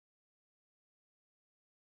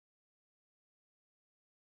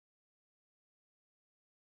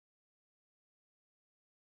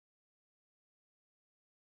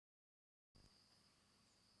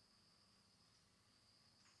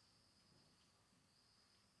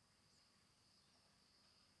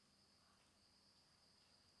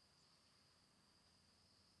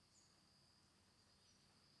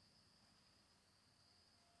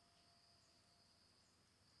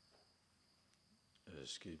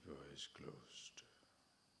Just keep your eyes closed.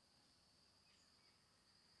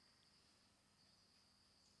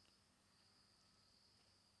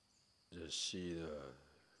 Just see the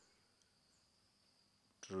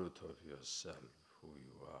truth of yourself, who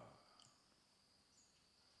you are.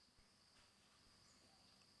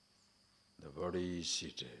 The body is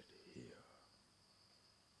seated here.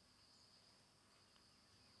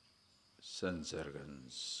 Sense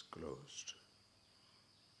organs closed.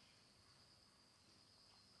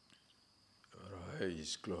 Your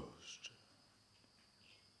eyes closed.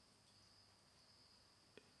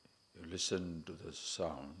 You listen to the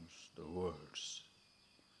sounds, the words,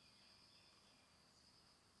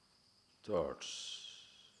 thoughts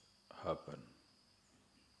happen.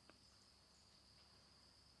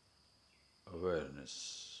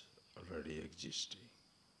 Awareness already existing.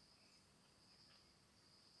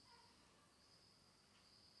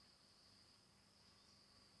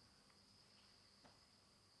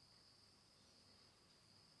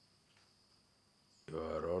 You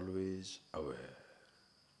are always aware.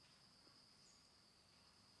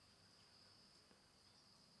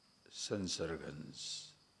 Sense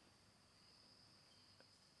organs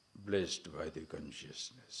blessed by the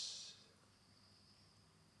consciousness.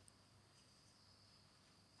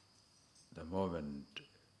 The moment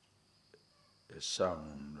a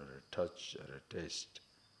sound or a touch or a taste,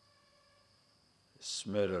 a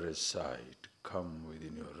smell or a sight come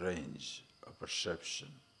within your range of perception,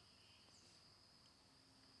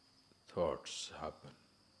 thoughts happen.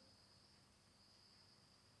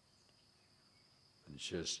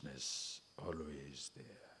 Consciousness always there.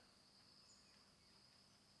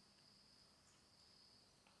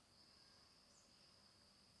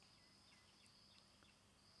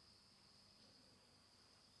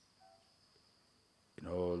 In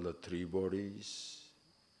all the three bodies,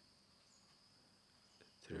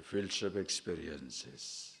 three fields of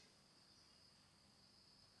experiences,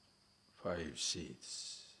 5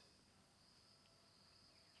 seats,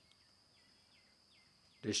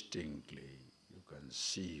 distinctly you can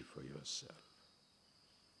see for yourself.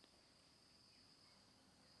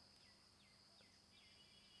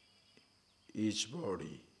 Each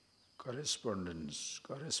body corresponds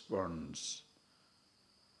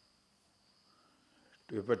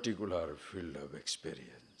to a particular field of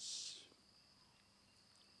experience.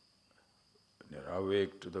 When you are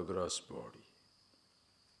awake to the gross body,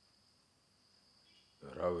 you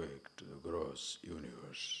are awake to the gross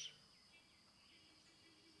universe.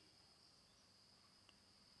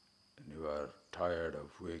 When you are tired of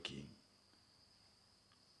waking,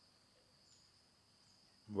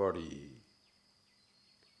 body,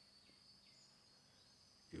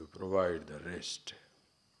 you provide the rest.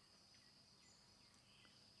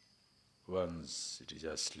 Once it is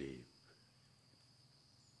asleep,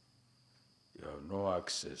 you have no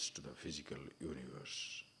access to the physical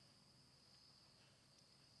universe.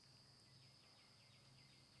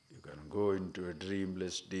 You can go into a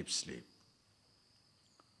dreamless deep sleep.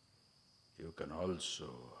 You can also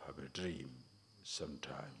have a dream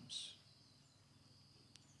sometimes.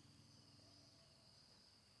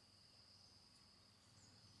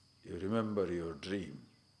 You remember your dream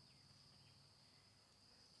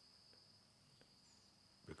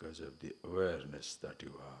because of the awareness that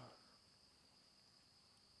you are.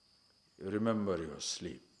 You remember your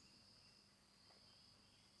sleep.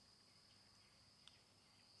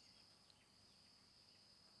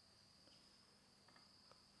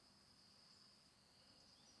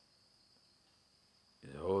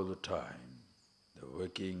 All the time, the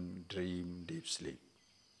waking, dream, deep sleep,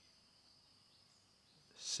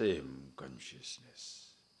 same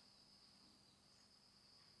consciousness.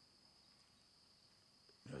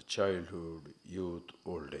 Your childhood, youth,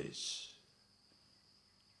 old age,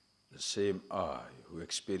 the same I who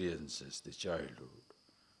experiences the childhood,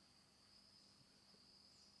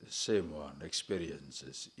 the same one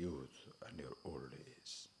experiences youth and your old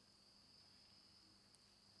age.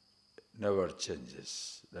 Never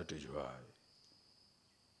changes. That is why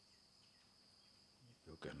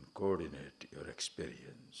you can coordinate your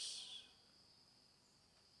experience.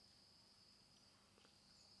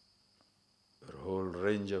 Your whole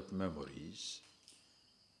range of memories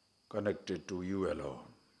connected to you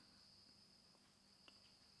alone.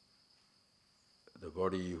 The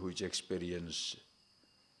body which experienced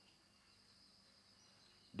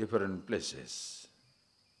different places,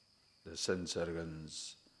 the sense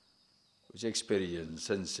organs which experience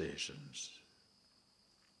sensations,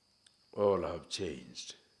 all have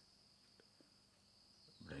changed.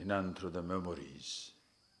 But in and through the memories,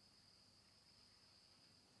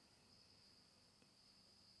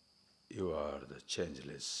 you are the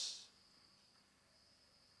changeless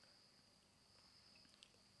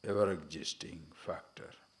ever-existing factor.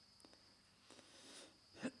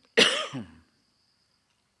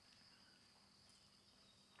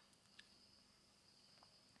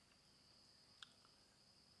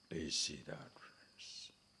 Please see that,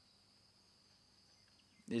 friends.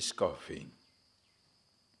 This coughing,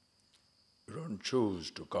 you don't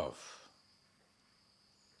choose to cough.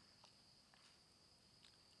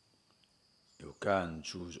 You can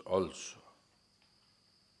choose also,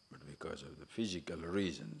 but because of the physical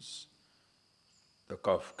reasons, the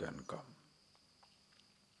cough can come.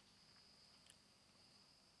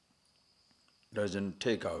 Doesn't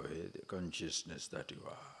take away the consciousness that you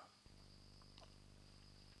are.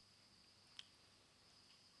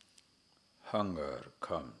 Hunger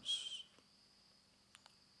comes.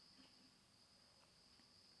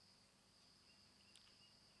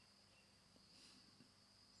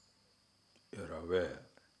 You're aware.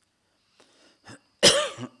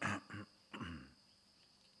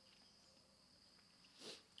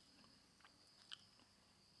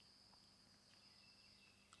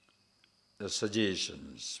 The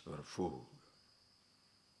suggestions for food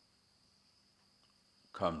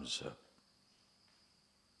comes up.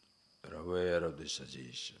 You're aware of the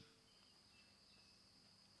suggestion.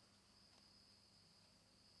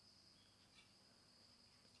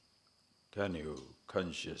 Can you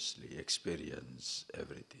consciously experience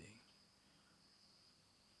everything?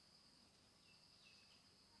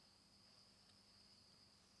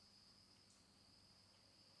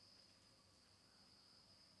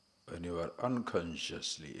 When you are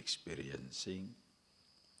unconsciously experiencing,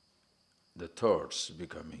 the thoughts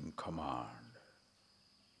becoming command.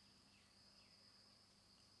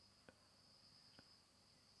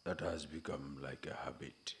 That has become like a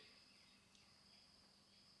habit.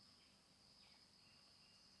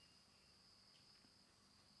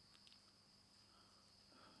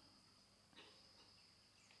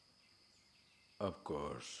 Of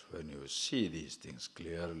course, when you see these things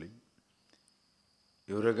clearly,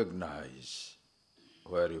 you recognize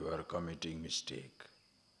where you are committing mistake.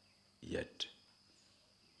 Yet,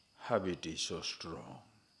 habit is so strong.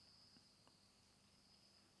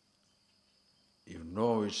 You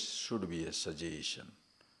know it should be a suggestion,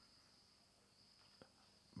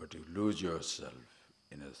 but you lose yourself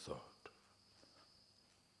in a thought.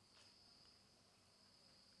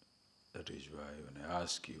 That is why when I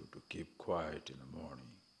ask you to keep quiet in the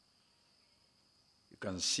morning, you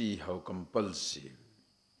can see how compulsive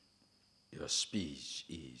your speech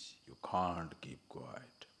is. You can't keep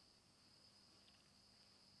quiet.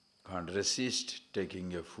 Can't resist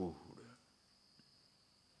taking your food.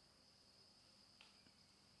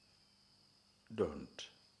 Don't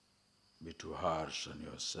be too harsh on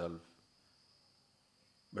yourself,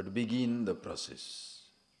 but begin the process.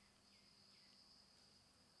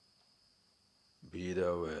 Be the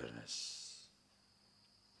awareness.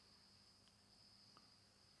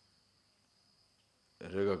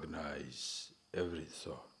 Recognize every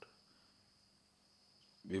thought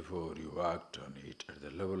before you act on it at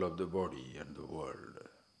the level of the body and the world.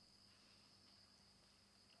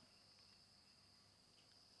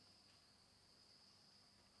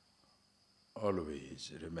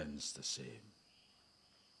 Always remains the same.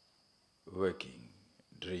 Waking,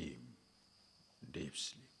 dream, deep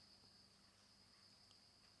sleep.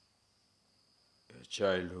 Your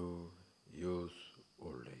childhood, youth,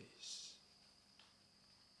 old age.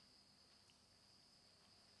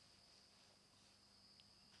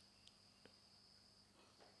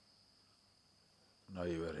 Now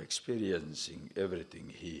you are experiencing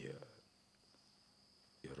everything here.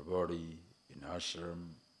 Your body in ashram,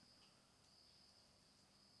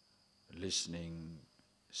 listening,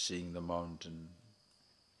 seeing the mountain.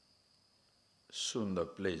 Soon the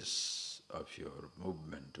place of your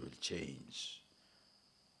movement will change.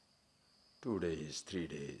 2 days, 3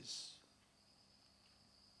 days.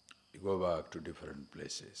 You go back to different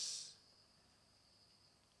places.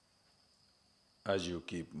 As you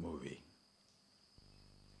keep moving,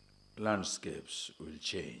 landscapes will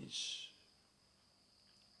change.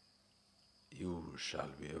 You shall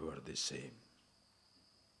be ever the same.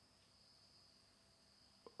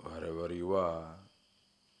 Wherever you are,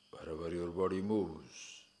 wherever your body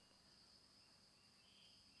moves,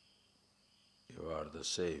 you are the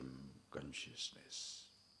same consciousness.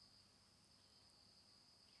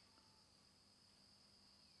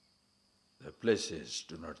 The places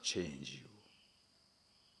do not change you.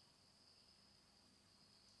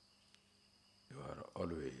 You are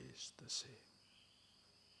always the same.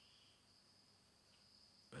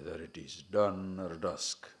 Whether it is dawn or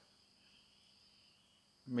dusk,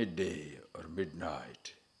 midday or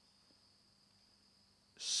midnight,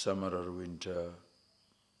 summer or winter,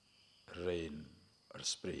 rain or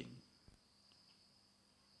spring.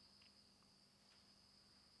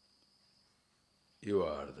 You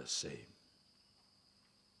are the same.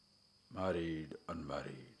 Married,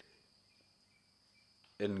 unmarried,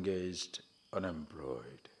 engaged,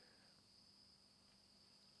 unemployed,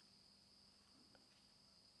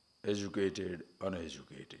 educated,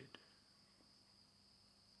 uneducated,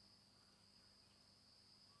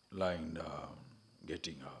 lying down,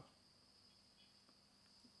 getting up.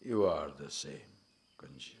 You are the same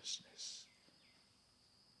consciousness.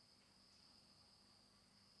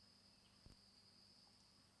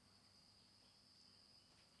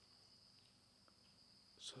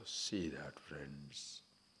 So see that, friends,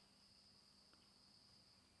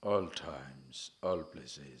 all times, all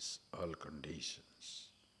places, all conditions.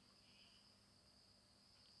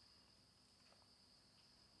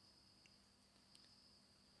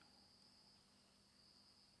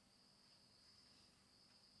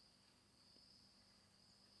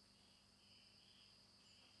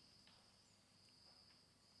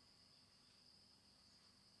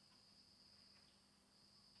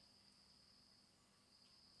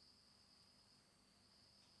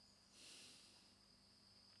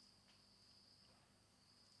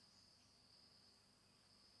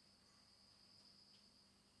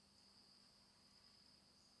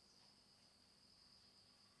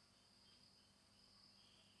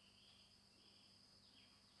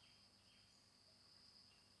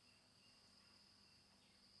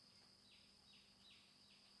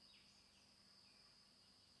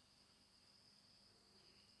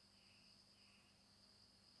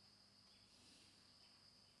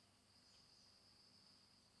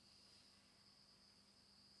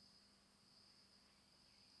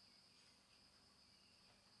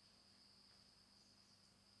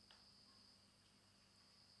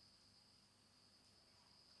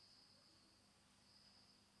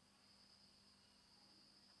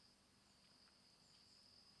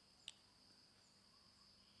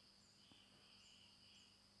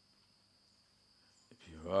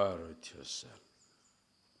 If you are with yourself,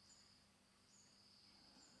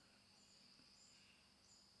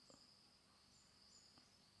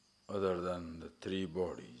 other than the three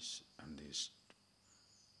bodies and these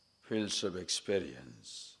fields of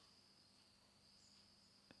experience,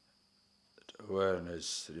 that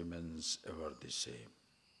awareness remains ever the same.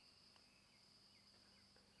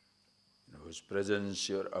 In whose presence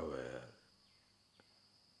you are aware,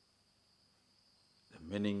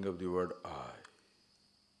 the meaning of the word I,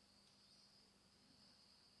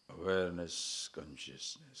 awareness,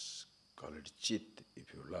 consciousness, call it chit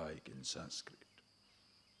if you like in Sanskrit,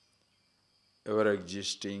 ever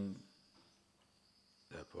existing,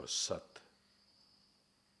 therefore sat.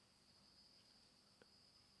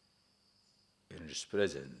 In its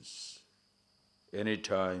presence,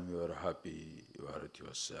 anytime you are happy, you are with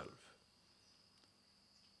yourself.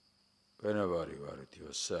 Whenever you are with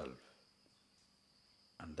yourself,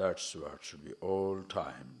 and that's what should be all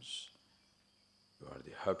times, you are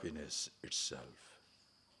the happiness itself.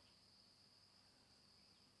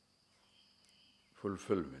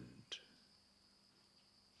 Fulfillment,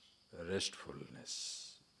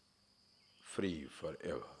 restfulness, free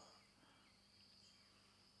forever.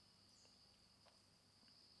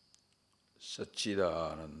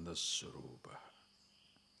 Satchidananda Swarupa.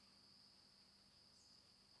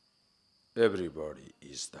 Everybody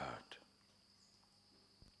is that.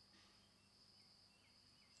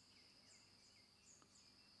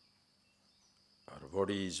 Our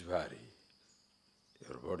bodies vary.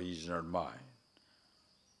 Your body is not mine.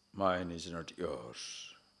 Mine is not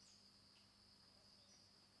yours.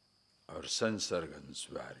 Our sense organs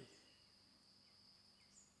vary.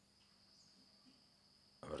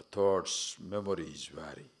 Our thoughts, memories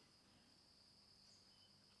vary.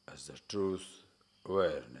 As the truth,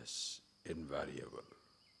 awareness, invariable.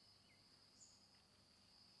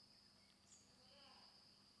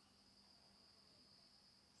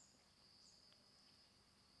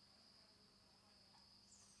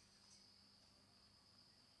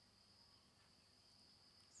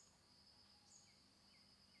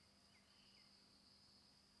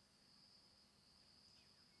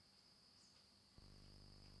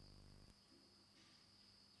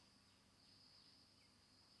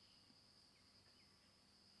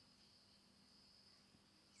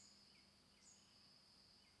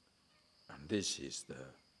 And this is the,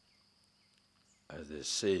 as they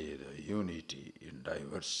say, the unity in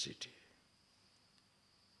diversity,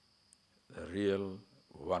 the real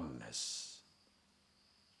oneness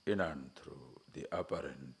in and through the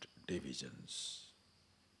apparent divisions.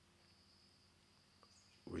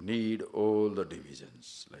 We need all the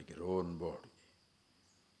divisions like your own body.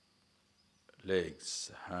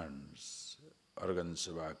 legs, hands, organs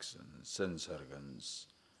of action, sense organs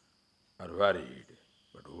are varied,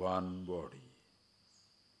 but one body.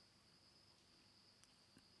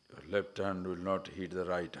 Your left hand will not hit the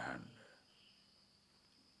right hand.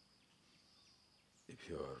 If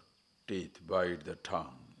your teeth bite the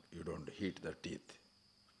tongue, you don't hit the teeth.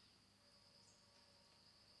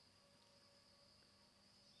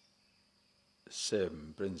 The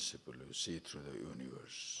same principle you see through the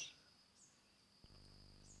universe.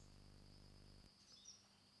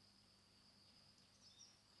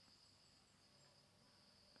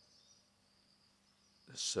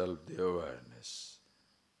 The self, the awareness,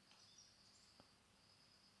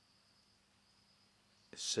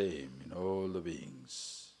 is same in all the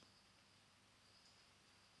beings.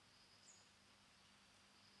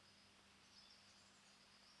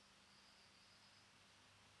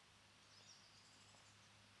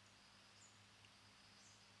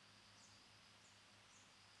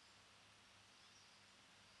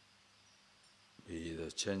 Be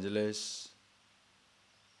the changeless,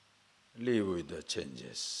 live with the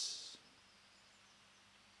changes.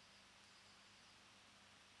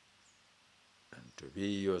 And to be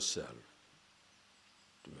yourself,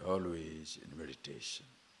 to be always in meditation.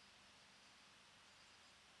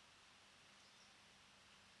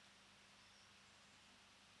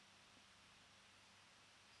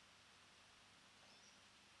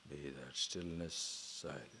 Be that stillness,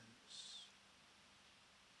 silence.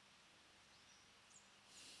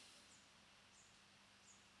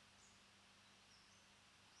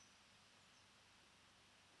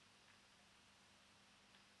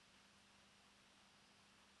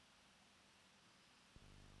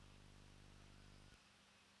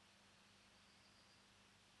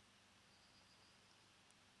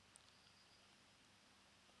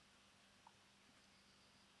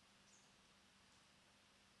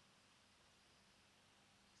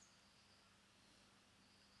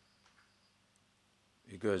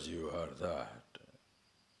 Because you are that,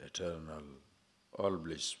 eternal, all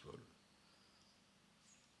blissful.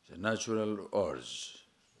 It's a natural urge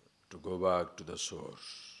to go back to the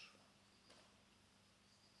source.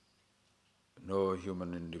 No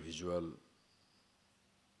human individual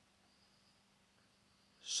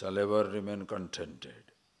shall ever remain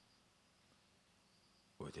contented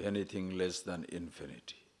with anything less than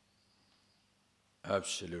infinity,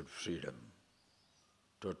 absolute freedom,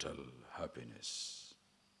 total happiness.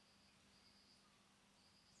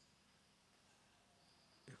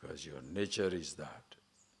 Because your nature is that,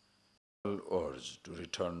 urge to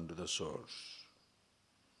return to the source.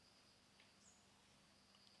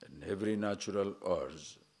 And every natural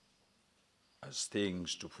urge has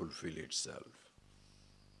things to fulfill itself.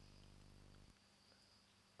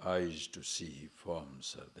 Eyes to see,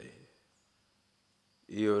 forms are there.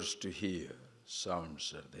 Ears to hear,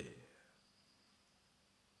 sounds are there.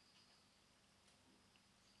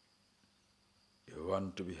 You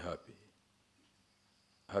want to be happy.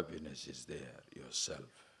 Happiness is there,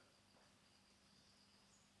 yourself.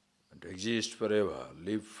 And to exist forever,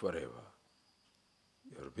 live forever,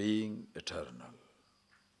 your being eternal.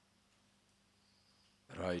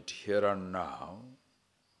 Right here and now,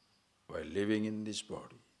 while living in this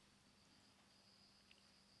body,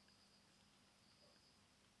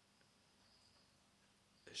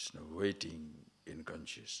 there's no waiting in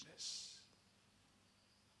consciousness.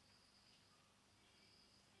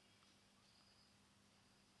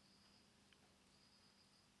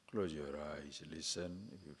 Close your eyes, listen.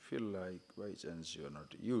 If you feel like by chance you are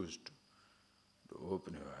not used to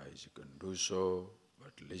open your eyes, you can do so,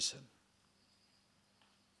 but listen.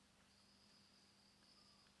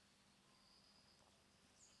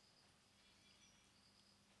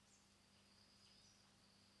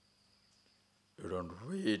 You don't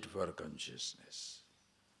wait for consciousness.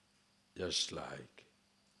 Just like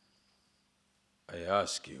I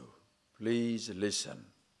ask you, please listen.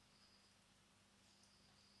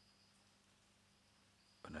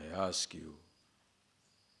 When I ask you,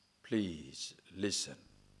 please listen,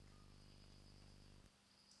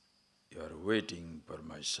 you are waiting for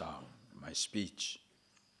my sound, my speech.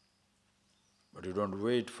 But you don't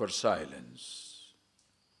wait for silence.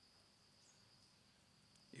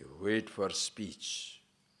 You wait for speech.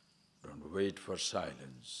 Don't wait for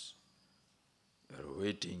silence. You are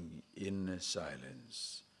waiting in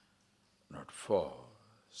silence, not for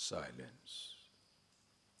silence.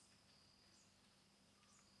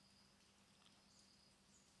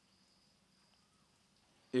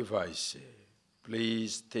 If I say,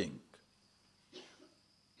 please think,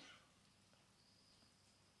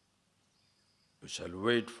 you shall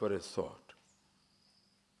wait for a thought.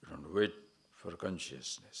 You don't wait for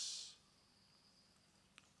consciousness.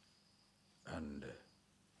 And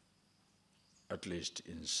at least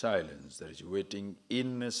in silence, there is waiting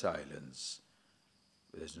in silence.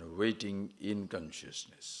 There is no waiting in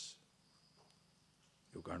consciousness.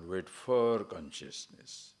 You can't wait for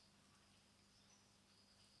consciousness.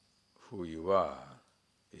 Who you are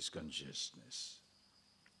is consciousness.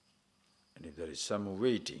 And if there is some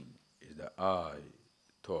waiting, is the I,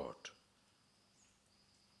 thought,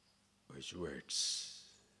 which waits.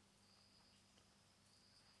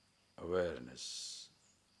 Awareness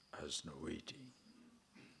has no waiting.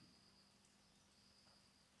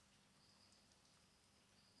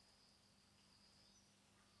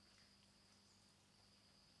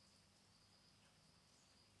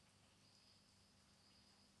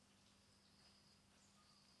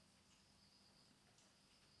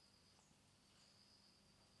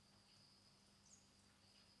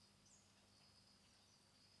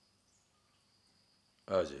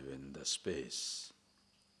 As even the space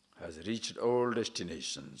has reached all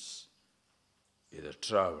destinations, is a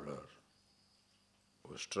traveler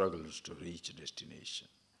who struggles to reach destination.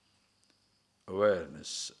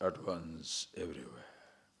 Awareness at once everywhere.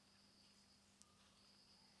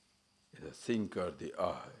 Is the thinker, the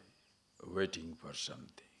I, waiting for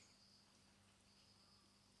something.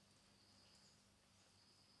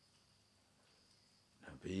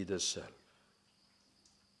 Now be the self.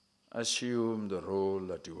 Assume the role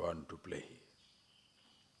that you want to play.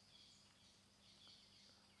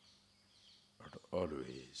 But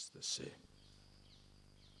always the same.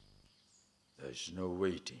 There is no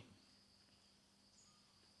waiting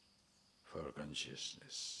for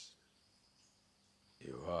consciousness.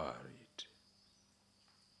 You are it.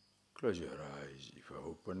 Close your eyes. If I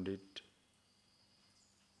opened it,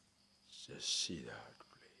 just see that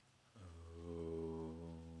play.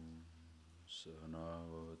 Om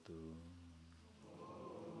Sahanavavatu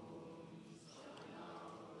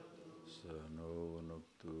Sahano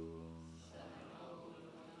Bhunaktu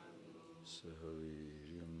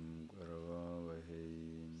Sahaviryam Karavavahe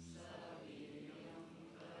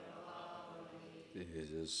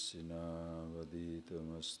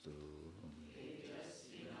Tejasvinavaditamastu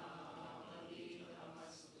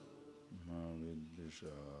Ma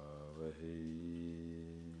Vidvishavahe.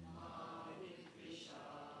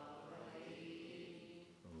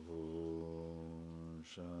 Om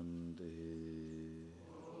Shanti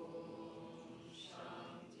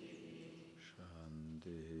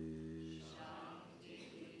Shanti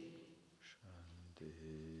Shanti.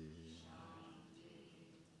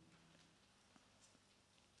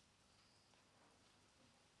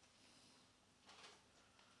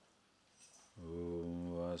 Om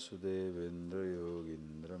Vasudevendra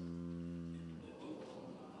Yogindram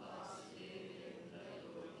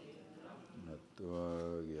Natva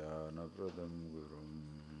Jnanapradam Gurum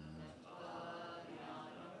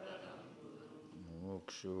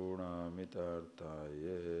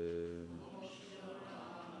Mokshunamitarthaye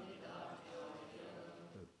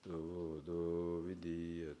TATVA BODHA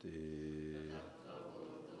Vidiyate.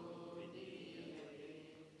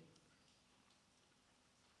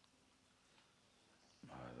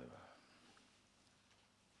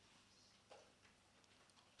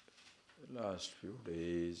 The last few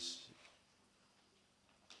days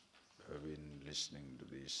have been listening to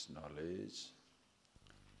this knowledge.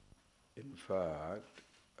 In fact,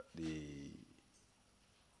 the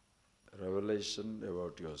revelation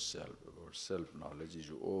about yourself, about self-knowledge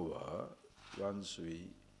is over once we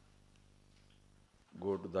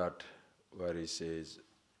go to that where he says,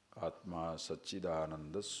 Atma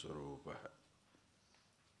Satchidananda Swarupa.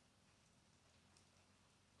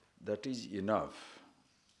 That is enough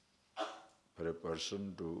for a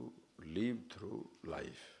person to live through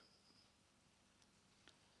life.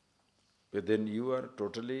 But then you are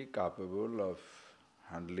totally capable of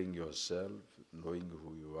handling yourself, knowing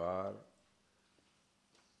who you are,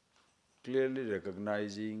 clearly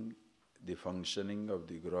recognizing the functioning of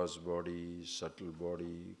the gross body, subtle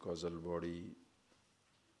body, causal body,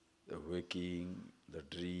 the waking, the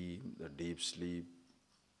dream, the deep sleep,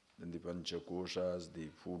 then the panchakoshas, the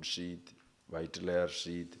food sheath, vital air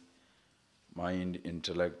sheath, mind,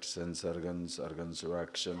 intellect, sense organs, organs of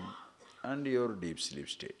action, and your deep sleep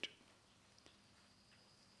state.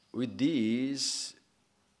 With these,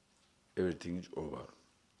 everything is over.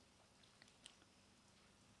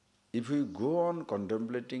 If you go on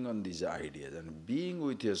contemplating on these ideas and being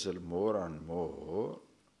with yourself more and more,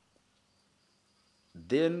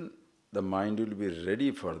 then the mind will be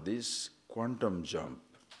ready for this quantum jump,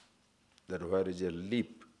 that where is a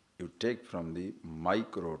leap you take from the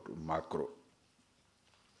micro to macro.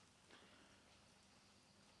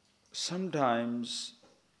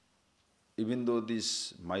 even though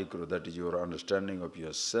this micro, that is your understanding of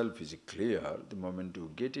yourself, is clear, the moment you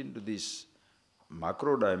get into this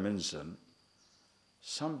macro dimension,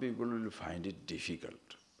 some people will find it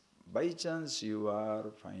difficult. By chance you are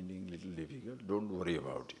finding little difficult, don't worry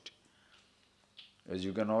about it. As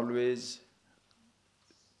you can always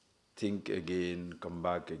think again, come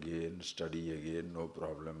back again, study again, no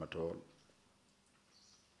problem at all.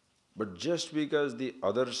 But just because the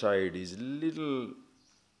other side is little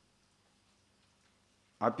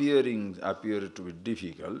appear to be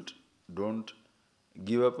difficult, don't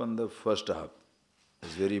give up on the first half.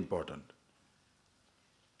 It's very important.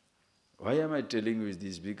 Why am I telling you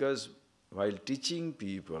this? Because while teaching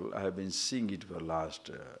people, I have been seeing it for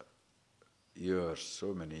last years,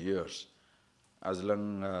 so many years. As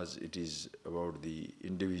long as it is about the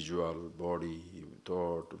individual, body,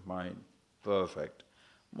 thought, mind, perfect,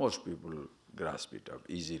 most people grasp it up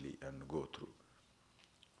easily and go through.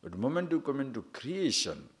 But the moment you come into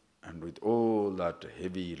creation, and with all that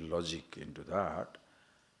heavy logic into that,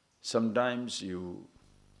 sometimes you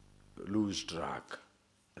lose track.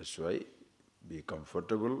 That's why be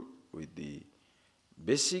comfortable with the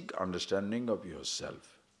basic understanding of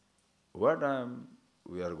yourself. What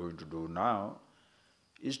we are going to do now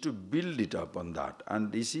is to build it up on that.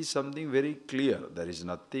 And this is something very clear. There is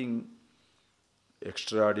nothing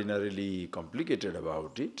extraordinarily complicated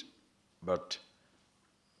about it. But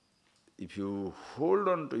if you hold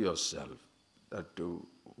on to yourself, that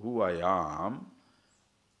who I am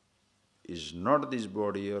is not this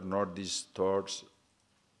body or not these thoughts,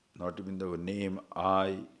 not even the name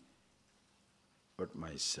I, but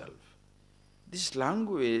myself. This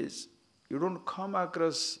language you don't come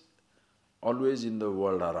across always in the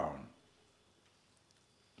world around.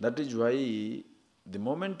 That is why the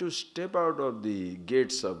moment you step out of the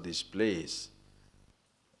gates of this place,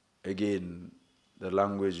 again the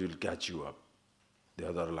language will catch you up, the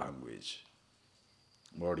other language.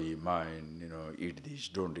 Body, mind, eat this,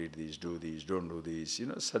 don't eat this, do this, don't do this,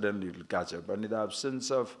 suddenly it will catch up. And in the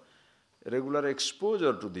absence of regular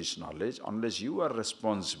exposure to this knowledge, unless you are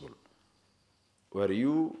responsible, where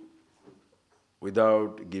you,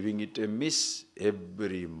 without giving it a miss,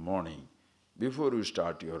 every morning, before you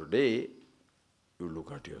start your day, you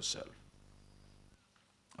look at yourself.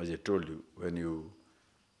 As I told you, when you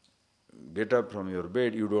get up from your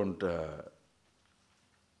bed, you don't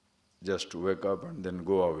just wake up and then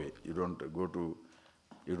go away. You don't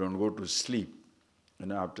go to sleep.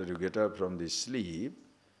 After you get up from the sleep,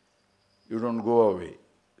 you don't go away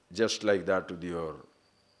just like that to your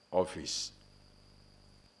office.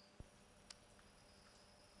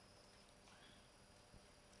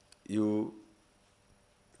 You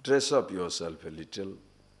dress up yourself a little,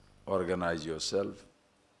 organize yourself,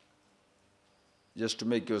 just to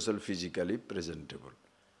make yourself physically presentable.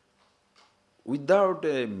 Without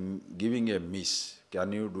giving a miss,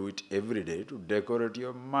 can you do it every day to decorate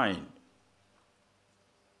your mind?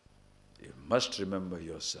 You must remember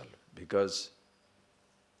yourself, because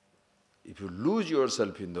if you lose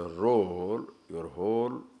yourself in the role, your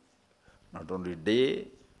whole, not only day,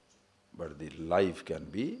 but the life can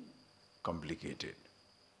be complicated.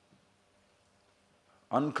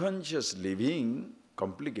 Unconscious living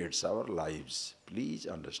complicates our lives. Please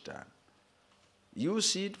understand. You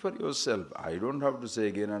see it for yourself. I don't have to say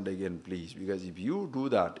again and again, please, because if you do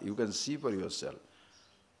that, you can see for yourself.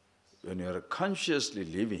 When you are consciously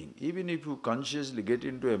living, even if you consciously get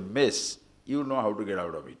into a mess, you know how to get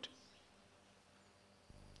out of it.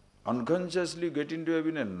 Unconsciously get into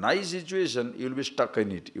even a nice situation, you will be stuck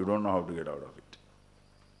in it. You don't know how to get out of it.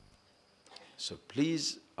 So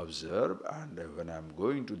please observe, and when I am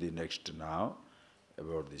going to the next now,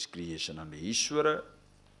 about this creation and Ishvara,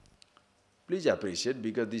 please appreciate,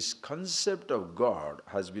 because this concept of God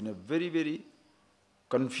has been a very, very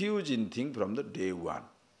confusing thing from the day one.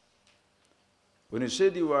 When you say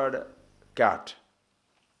the word cat,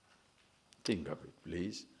 think of it,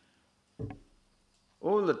 please.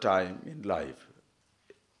 All the time in life,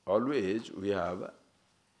 always we have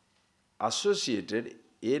associated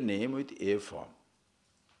a name with a form.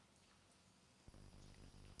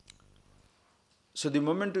 So the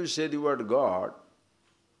moment you say the word God,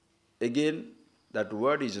 again that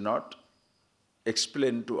word is not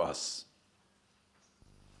explained to us.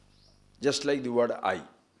 Just like the word I.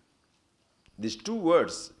 These two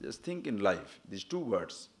words, just think in life, these two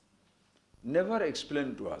words, never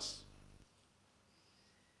explained to us.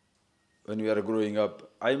 When we are growing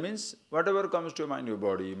up, I means whatever comes to your mind, your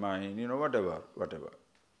body, mind, whatever.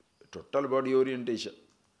 Total body orientation.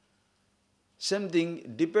 Same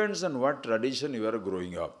thing depends on what tradition you are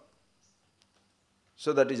growing up.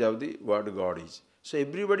 So that is how the word God is. So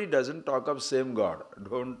everybody doesn't talk of same God.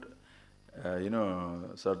 Don't,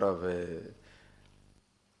 sort of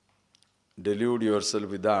delude yourself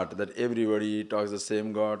with that everybody talks the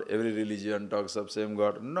same God, every religion talks of same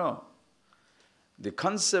God. No. The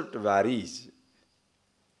concept varies.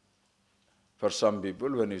 For some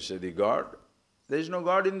people, when you say the God, there is no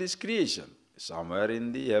God in this creation. Somewhere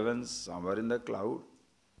in the heavens, somewhere in the cloud.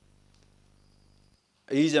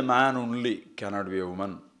 He is a man only, cannot be a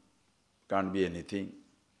woman, can't be anything.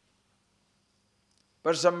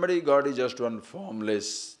 For somebody, God is just one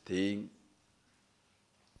formless thing.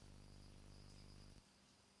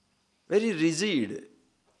 Very rigid,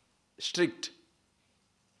 strict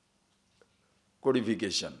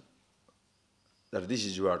codification that this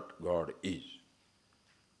is what God is.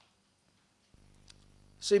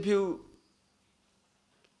 So if you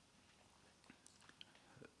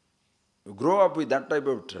grow up with that type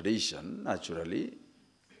of tradition, naturally,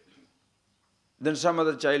 then some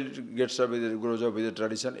other child grows up with a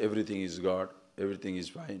tradition, everything is God, everything is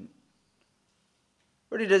fine.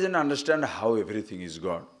 But he doesn't understand how everything is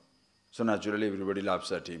God. So naturally everybody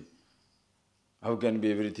laughs at him. How can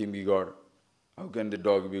everything be God? How can the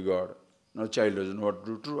dog be God? No, child doesn't know what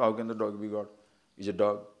to do. True, how can the dog be God? He's a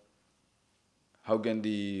dog. How can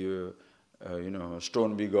the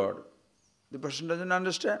stone be God? The person doesn't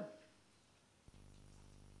understand.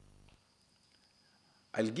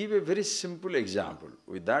 I'll give a very simple example.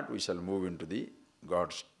 With that we shall move into the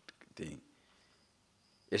God's thing.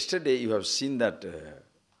 Yesterday you have seen that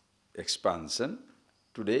expansion.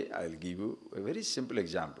 Today I'll give you a very simple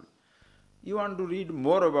example. You want to read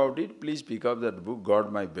more about it, please pick up that book,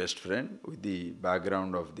 God My Best Friend. With the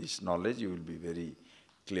background of this knowledge, you will be very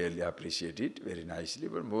clearly appreciate it, very nicely,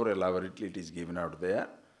 but more elaborately it is given out there.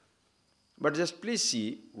 But just please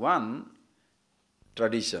see one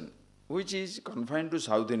tradition which is confined to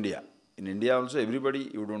South India. In India also everybody,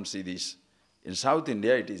 you don't see this. In South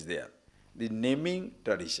India it is there. The naming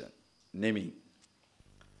tradition, naming.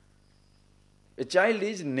 A child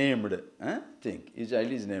is named, think, a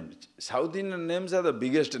child is named. South Indian names are the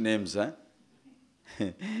biggest names.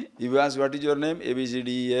 If you ask what is your name, A, B, C,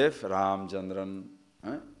 D, E, F, Ram, Chandran,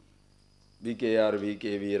 VKR,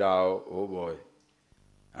 VKV, Rao, oh boy.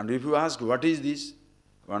 And if you ask what is this,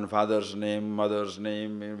 one father's name, mother's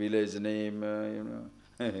name, village name,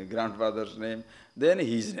 grandfather's name, then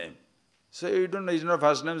his name. So you don't know, it's not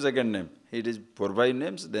first name, second name. It is 4, 5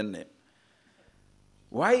 names, then name.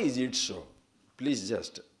 Why is it so? Please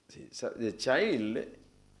just see. So the child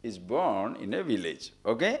is born in a village.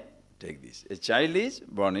 Okay? Take this. A child is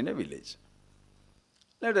born in a village.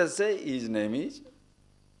 Let us say his name is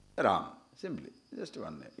Ram. Simply, just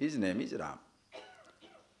one name. His name is Ram.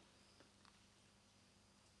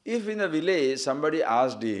 If in the village somebody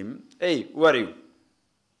asked him, hey, who are you?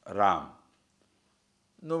 Ram.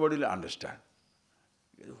 Nobody will understand.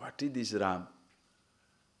 What is this Ram?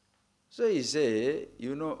 So he say,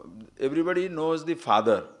 everybody knows the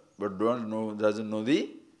father, but doesn't know the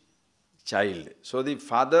child. So the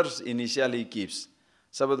father's initial he keeps.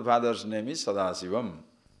 Sabbath father's name is Sadasivam.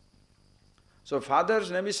 So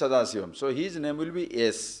father's name is Sadasivam. So his name will be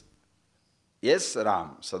S. S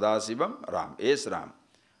Ram. Sadasivam Ram. S Ram.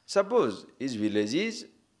 Suppose his village is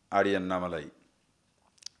Adiyannamalai.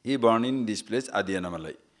 He born in this place,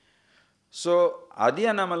 Adiyannamalai. So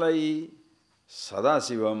Adiyannamalai,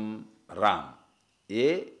 Sadasivam, Ram.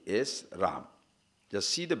 A.S. Ram. Just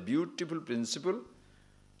see the beautiful principle.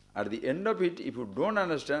 At the end of it, if you don't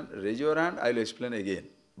understand, raise your hand, I will explain again.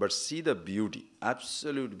 But see the beauty,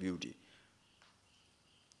 absolute beauty.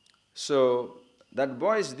 So, that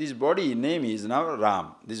boy's, this body name is now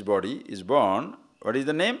Ram. This body is born, what is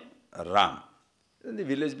the name? Ram. Then the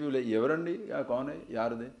village people say, Yavarandi, kaun hai,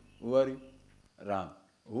 yarde, who are you? Ram.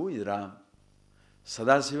 Who is Ram?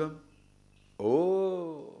 Sadasivam.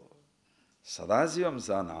 Oh, Sadasivam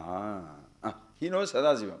Sana. He knows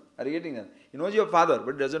Sadasivam. Are you getting that? He knows your father,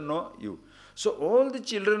 but doesn't know you. So all the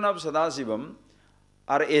children of Sadasivam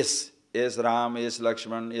are S. S Ram, S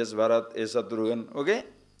Lakshman, S Bharat, S Shatrughan. Okay?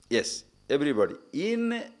 Yes, everybody.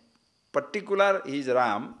 In particular, he is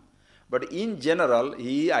Ram, but in general,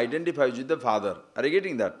 he identifies with the father. Are you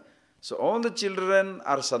getting that? So all the children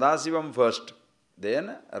are Sadasivam first,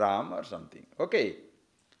 then Ram or something. Okay?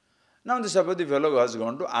 Now the Sapati fellow has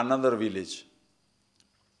gone to another village.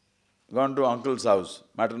 Gone to uncle's house,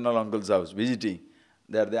 maternal uncle's house, visiting.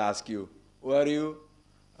 There they ask you, who are you?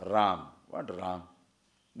 Ram. What Ram?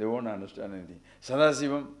 They won't understand anything.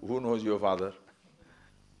 Sadasivam, who knows your father?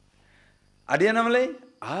 Adiyannamalai?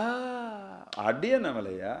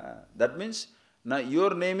 Adiyannamalai, yeah. That means, now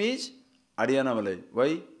your name is Adiyannamalai.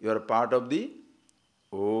 Why? You are part of the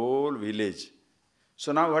whole village.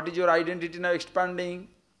 So now what is your identity now expanding?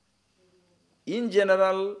 In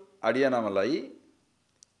general, Adiyanamalai,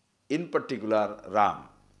 in particular, Ram.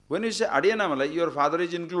 When you say Adiyanamalai, your father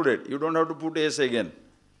is included. You don't have to put S again.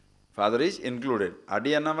 Father is included.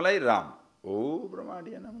 Adiyanamalai, Ram. Oh, Brahma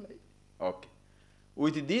Adiyanamalai. Okay.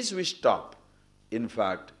 With this we stop. In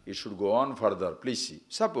fact, it should go on further. Please see.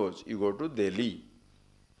 Suppose you go to Delhi.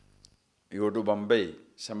 You go to Bombay.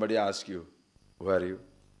 Somebody asks you, who are you?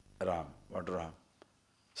 Ram. What Ram?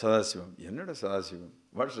 Sadasivam. You know Sadasivam.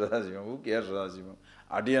 What Sadasivam? Who cares Sadasivam?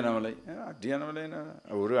 Adiyanamalai. Adiyanamalai.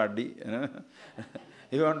 Uru Adi.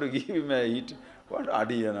 You want to give him a hit. What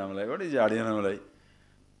Adiyanamalai? What is Adiyanamalai?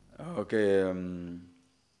 Okay.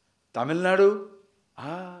 Tamil Nadu?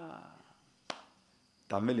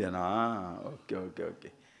 Tamilian.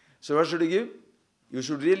 Okay. So what should you give? You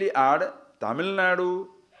should really add Tamil Nadu,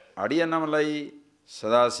 Adiyanamalai,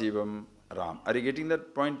 Sadasivam, Ram. Are you getting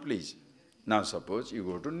that point, please? Now suppose you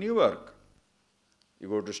go to Newark. You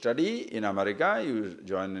go to study in America, you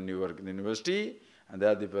join a Newark University, and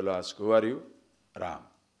there the fellow asks, who are you? Ram.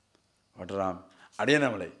 What Ram?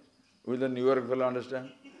 Adiyanamalai. Will the Newark fellow understand?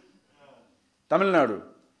 Tamil Nadu.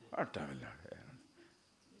 What Tamil Nadu?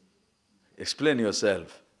 Explain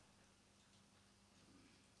yourself.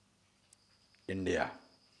 India.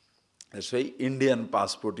 That's why Indian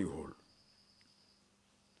passport you hold.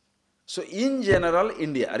 So in general,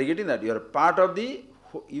 India, are you getting that? You are part of the,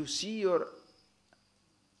 you see your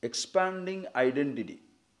expanding identity.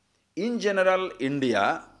 In general,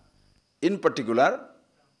 India, in particular,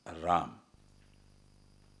 Ram.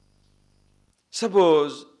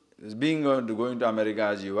 Suppose, going to America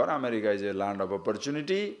as you are, America is a land of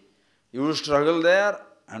opportunity, you struggle there,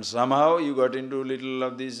 and somehow you got into little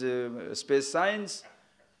of this space science,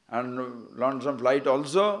 and learned some flight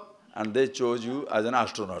also, and they chose you as an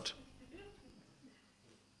astronaut.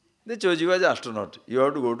 They chose you as an astronaut. You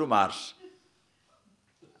have to go to Mars.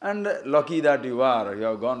 And lucky that you are, you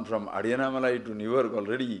have gone from Adiyanamalai to Newark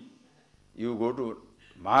already. You go to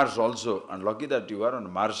Mars also, and lucky that you are,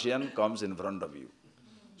 and Martian comes in front of you.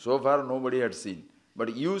 So far nobody had seen.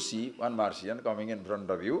 But you see one Martian coming in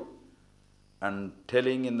front of you and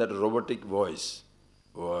telling in that robotic voice,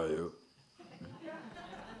 who are you?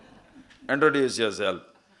 Introduce yourself.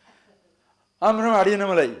 I'm from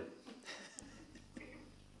Adiyanamalai.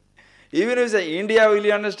 Even if you say India, will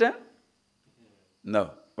you understand?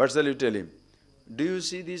 No. What shall you tell him? Do you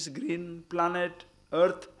see this green planet,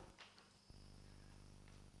 Earth?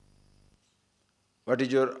 What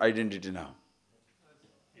is your identity now?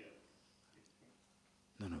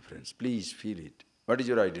 No, friends, please feel it. What is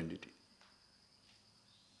your identity?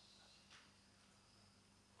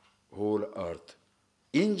 Whole Earth.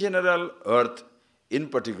 In general, Earth, in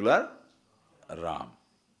particular, Ram.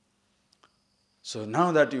 So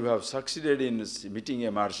now that you have succeeded in meeting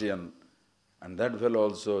a Martian, and that fellow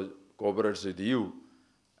also cooperates with you,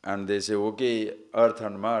 and they say, okay, Earth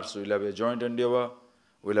and Mars will have a joint endeavor,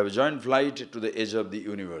 we'll have a joint flight to the edge of the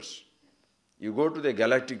universe. You go to the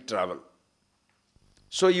galactic travel.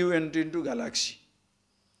 So you enter into galaxy.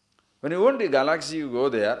 When you want a galaxy, you go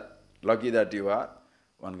there, lucky that you are,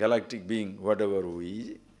 one galactic being, whatever who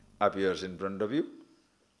is, appears in front of you,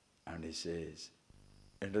 and he says,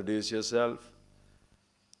 introduce yourself.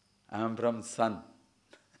 I am from Sun.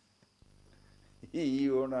 He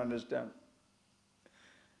won't understand.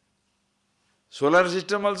 Solar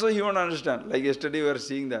system also he won't understand. Like yesterday we were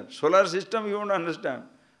seeing that. Solar system he won't understand.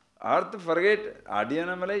 Earth, forget.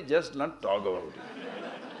 Adiyanamalai, just not talk about it.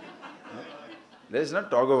 Let's not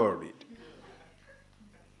talk about it.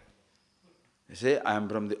 You say, I am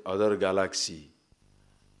from the other galaxy.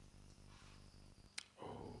 Oh.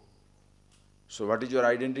 So what is your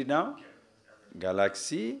identity now?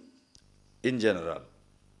 Galaxy in general,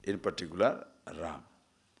 in particular, Ram.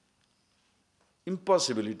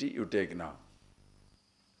 Impossibility you take now.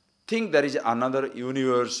 Think there is another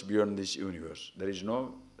universe beyond this universe. There is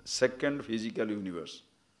no second physical universe.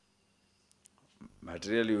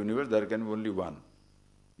 Material universe, there can be only one.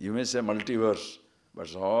 You may say multiverse, but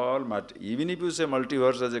it's all even if you say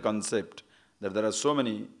multiverse as a concept, that there are so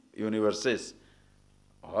many universes,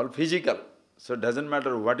 all physical. So it doesn't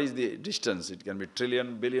matter what is the distance. It can be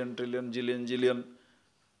trillion, billion, trillion, jillion, jillion.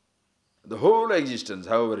 The whole existence,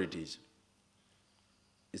 however it is.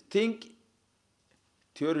 Think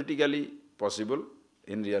theoretically possible,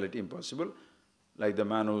 in reality impossible, like the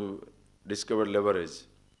man who discovered leverage.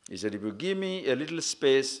 He said, if you give me a little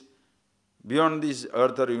space beyond this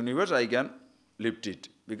earth or universe, I can lift it.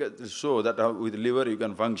 Because so that with lever you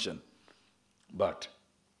can function. But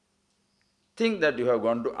think that you have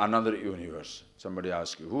gone to another universe. Somebody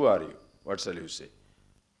asks you, who are you? What shall you say?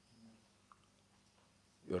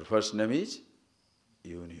 Your first name is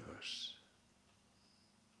universe.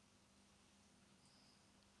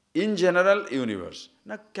 In general, universe.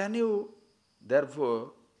 Now, can you,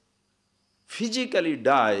 therefore, physically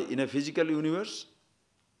die in a physical universe?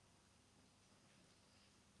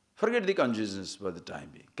 Forget the consciousness for the time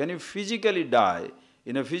being. Can you physically die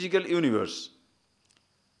in a physical universe?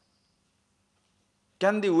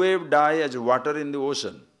 Can the wave die as water in the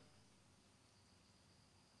ocean?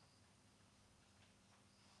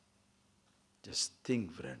 Just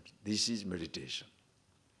think, friends. This is meditation,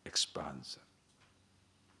 expansion.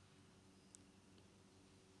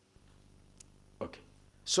 Okay.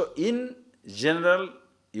 So, in general,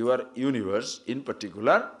 your universe, in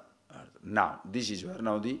particular, now, this is where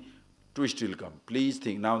now the twist will come. Please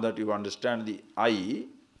think, now that you understand the I,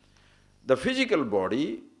 the physical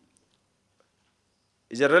body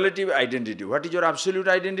is a relative identity. What is your absolute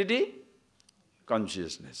identity?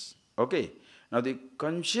 Consciousness. Okay. Now the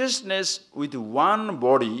consciousness with one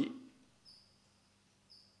body,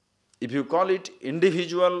 if you call it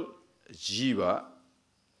individual jiva,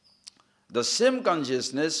 the same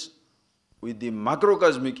consciousness with the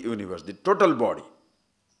macrocosmic universe, the total body,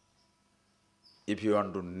 if you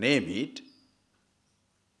want to name it,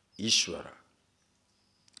 Ishvara,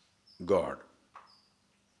 God.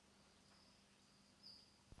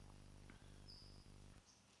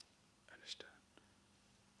 Understand?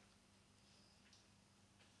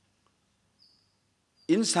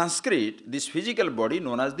 In Sanskrit, this physical body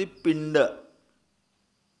known as the Pinda.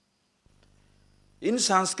 In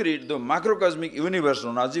Sanskrit, the macrocosmic universe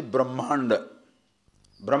known as the Brahmanda.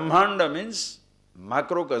 Brahmanda means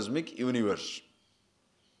macrocosmic universe.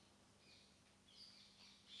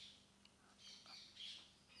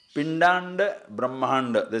 Pindanda,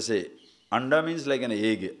 Brahmanda, they say. Anda means like an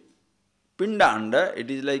egg. Pindanda,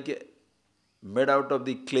 it is like made out of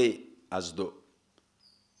the clay, as though.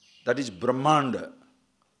 That is Brahmanda,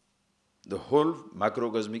 the whole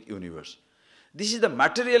macrocosmic universe. This is the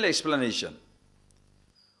material explanation.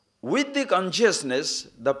 With the consciousness,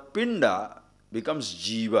 the Pinda becomes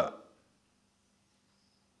Jiva.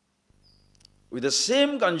 With the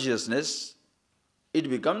same consciousness, it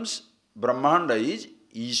becomes Brahmanda is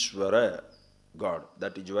Ishvara, God.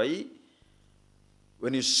 That is why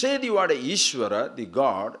when you say the word Ishvara, the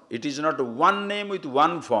God, it is not one name with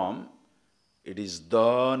one form, it is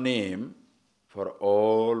the name for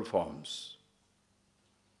all forms.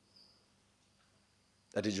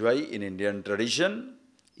 That is why in Indian tradition,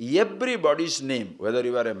 everybody's name, whether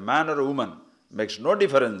you are a man or a woman, makes no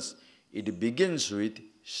difference. It begins with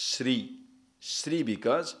Sri. Sri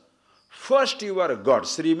because first you are God.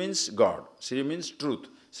 Sri means God. Sri means truth.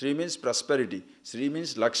 Sri means prosperity. Sri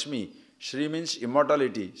means Lakshmi. Sri means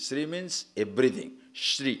immortality. Sri means everything.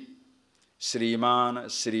 Sri. Sriman,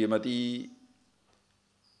 Srimati.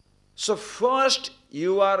 So first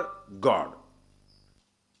you are God.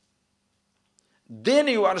 Then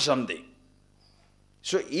you are something.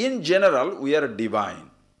 So in general we are divine.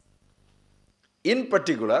 In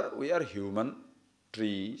particular we are human,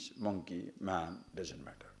 trees, monkey, man, doesn't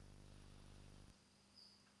matter.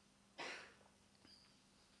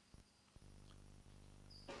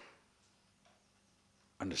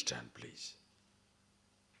 Understand, please.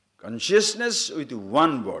 Consciousness with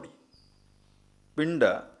one body.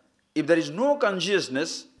 Pinda, if there is no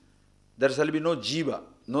consciousness, there shall be no jiva,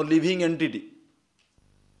 no living entity.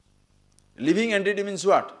 Living entity means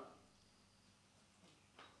what?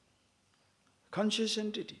 Conscious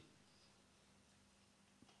entity.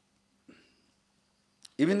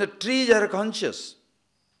 Even the trees are conscious.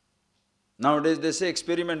 Nowadays they say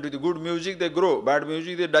experiment with good music they grow, bad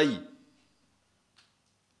music they die.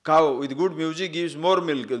 Cow with good music gives more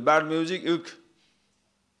milk, with bad music, yuck.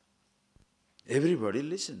 Everybody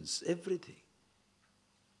listens, everything.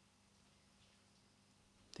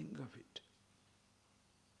 Think of it.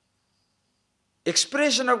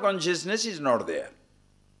 Expression of consciousness is not there.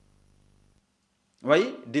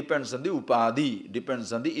 Why? Depends on the upadhi,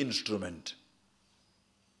 depends on the instrument.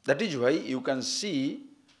 That is why you can see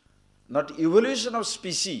not evolution of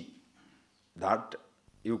species, that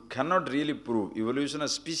you cannot really prove. Evolution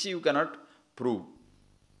of species you cannot prove.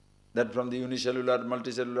 That from the unicellular,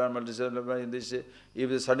 multicellular, they say,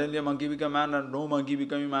 if suddenly a monkey become man and no monkey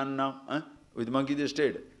become a man now, with monkey they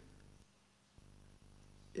stayed.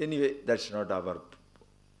 Anyway, that's not our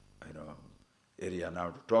area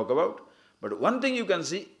now to talk about. But one thing you can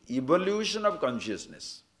see, evolution of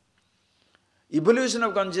consciousness. Evolution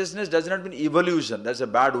of consciousness does not mean evolution, that's a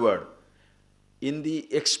bad word. In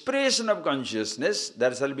the expression of consciousness,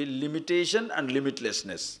 there shall be limitation and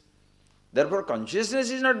limitlessness. Therefore, consciousness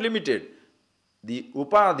is not limited. The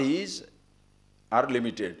upadhis are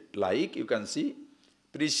limited. Like you can see,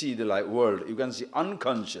 precede the world, you can see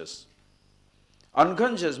unconscious.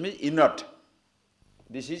 Unconscious means inert.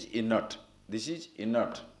 This is inert. This is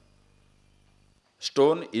inert.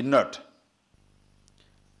 Stone inert.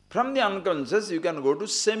 From the unconscious you can go to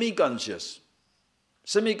semi-conscious.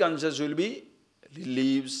 Semi-conscious will be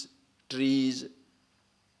leaves, trees,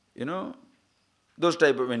 those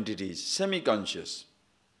type of entities, semi-conscious.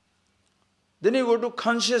 Then you go to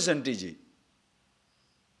conscious entity,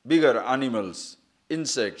 bigger animals,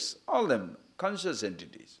 insects, all them, conscious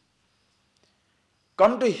entities.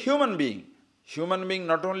 Come to human being. Human being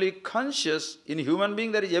not only conscious, in human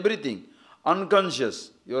being there is everything.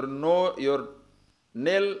 Unconscious, your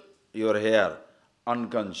nail, your hair,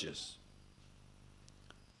 unconscious.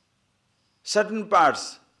 Certain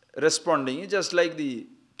parts responding, just like the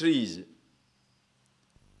trees.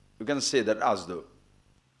 You can say that as though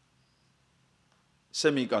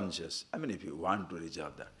semi-conscious. If you want to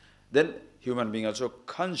resolve that. Then human being also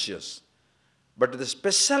conscious. But the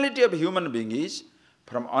speciality of human being is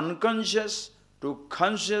from unconscious to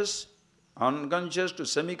conscious, unconscious to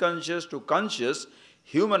semi-conscious to conscious,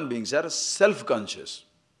 human beings are self-conscious.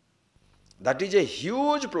 That is a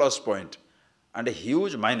huge plus point and a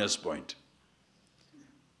huge minus point.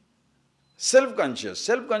 Self-conscious.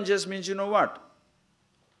 Self-conscious means you know what?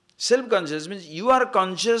 Self-conscious means you are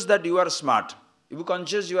conscious that you are smart. You are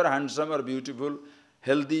conscious you are handsome or beautiful,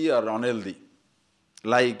 healthy or unhealthy.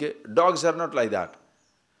 Like dogs are not like that.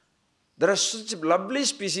 There are such lovely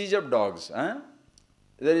species of dogs.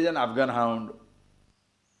 There is an Afghan hound.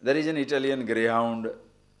 There is an Italian greyhound.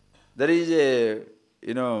 There is a,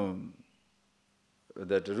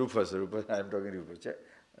 that Rufus, I am talking Rufus,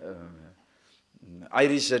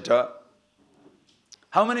 Irish setter.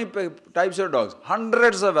 How many types of dogs?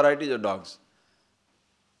 Hundreds of varieties of dogs.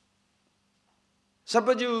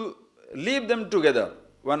 Suppose you leave them together,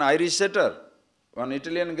 one Irish setter, one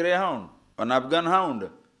Italian greyhound, one Afghan hound,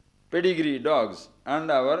 pedigree dogs,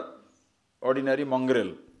 and our ordinary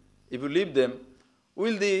mongrel. If you leave them,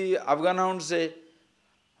 will the Afghan hound say,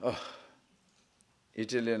 oh,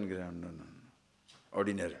 Italian greyhound, no,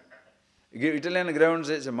 ordinary. Italian greyhound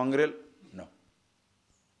says a mongrel, no.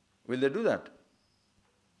 Will they do that?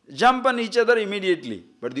 Jump on each other immediately.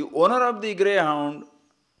 But the owner of the greyhound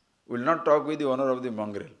will not talk with the owner of the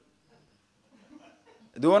mongrel.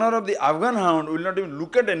 The owner of the Afghan hound will not even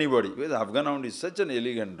look at anybody, because the Afghan hound is such an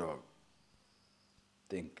elegant dog.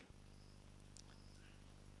 Think.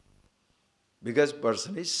 Because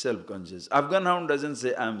person is self-conscious. Afghan hound doesn't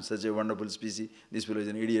say, I am such a wonderful species, this fellow is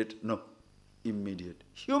an idiot. No. Immediate.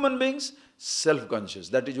 Human beings, self-conscious.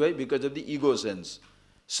 That is why, because of the ego sense.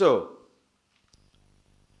 So,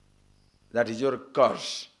 that is your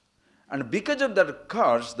curse. And because of that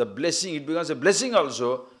curse, the blessing, it becomes a blessing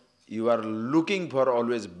also. You are looking for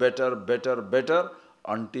always better, better, better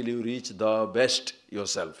until you reach the best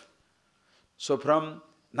yourself. So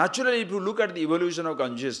naturally, if you look at the evolution of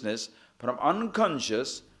consciousness, from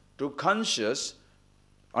unconscious to conscious,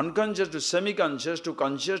 unconscious to semi-conscious to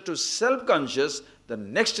conscious to self-conscious, the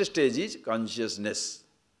next stage is consciousness.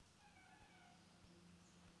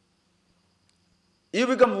 You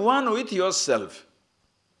become one with yourself.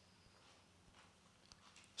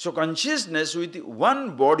 So consciousness with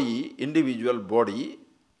one body, individual body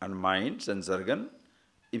and mind, sense organ,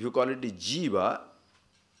 if you call it the jiva,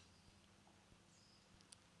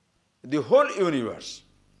 the whole universe,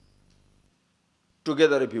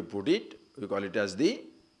 together if you put it, we call it as the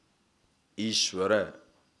Ishvara.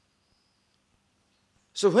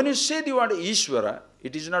 So when you say the word Ishvara,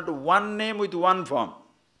 it is not one name with one form.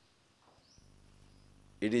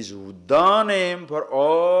 It is the name for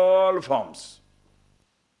all forms.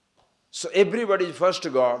 So everybody is first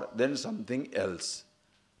God, then something else.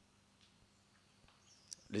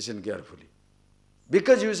 Listen carefully.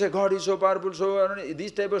 Because you say God is so powerful, so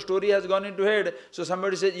this type of story has gone into head. So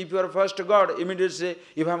somebody says, if you are first God, immediately say,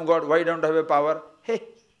 if I am God, why don't I have a power? Hey!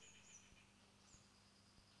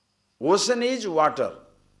 Ocean is water.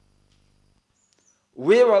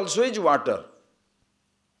 Wave also is water.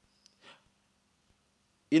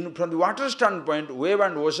 From the water standpoint, wave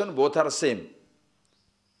and ocean both are same.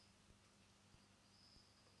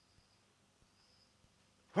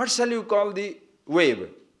 What shall you call the wave?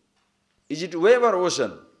 Is it wave or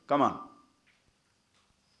ocean? Come on.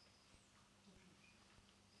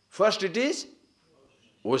 First it is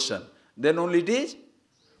ocean. Then only it is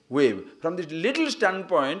wave. From the little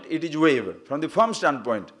standpoint, it is wave. From the form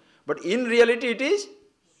standpoint. But in reality, it is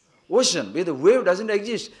ocean. Where the wave doesn't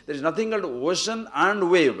exist. There is nothing called ocean and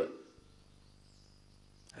wave.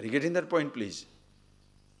 Are you getting that point, please?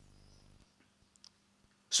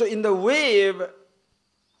 So in the wave,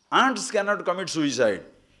 Ants cannot commit suicide.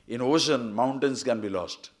 In ocean, mountains can be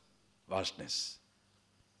lost. Vastness.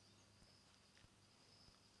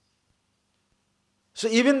 So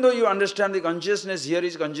even though you understand the consciousness, here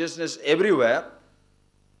is consciousness everywhere,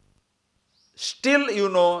 still you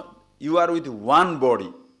know you are with one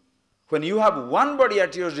body. When you have one body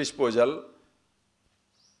at your disposal,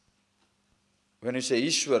 when you say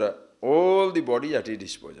Ishvara, all the body at your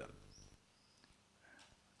disposal.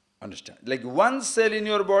 Understand? Like one cell in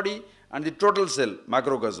your body and the total cell,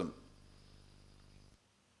 macrocosm.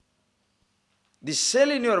 The cell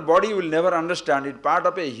in your body will never understand it, part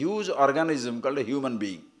of a huge organism called a human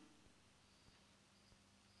being.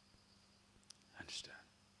 Understand?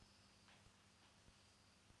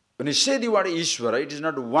 When you say the word Ishvara, it is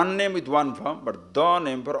not one name with one form, but the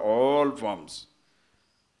name for all forms.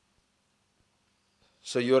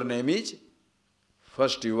 So your name is,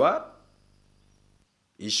 first you are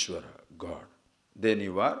Ishvara, God. Then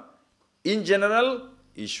you are, in general,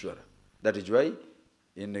 Ishvara. That is why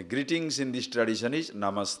in greetings in this tradition is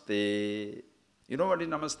Namaste. You know what is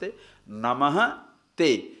Namaste? Namaha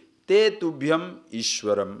te. Te tubhyam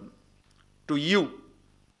Ishwaram. To you,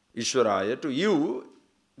 Ishwaraya, to you,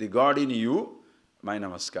 the God in you, my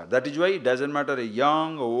Namaskar. That is why it doesn't matter a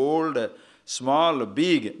young, old, small,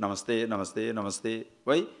 big, Namaste, Namaste, Namaste.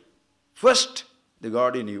 Why? First, the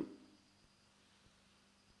God in you.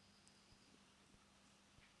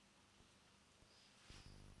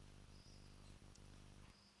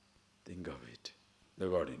 Think of it, the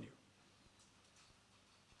God in you.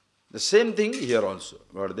 The same thing here also.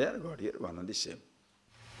 God there, God here, one and the same.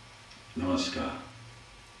 Namaskar.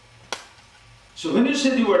 So when you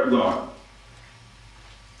say the word God,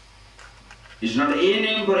 it's not a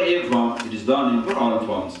name for a form, it is the name for all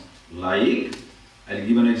forms. Like, I'll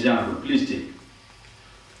give an example, please take.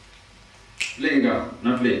 Playground,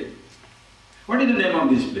 not play. What is the name of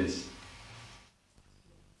this place?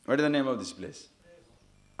 What is the name of this place?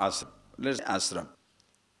 Ashram. Let's say ashram.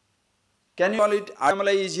 Can you call it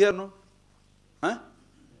Adiyamalai is here, no? Huh?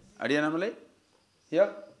 Adiyamalai?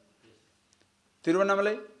 Here?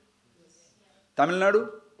 Tiruvannamalai? Tamil Nadu?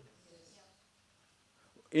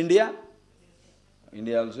 India?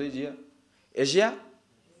 India also is here. Asia?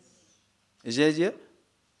 Asia is here?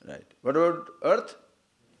 Right. What about Earth?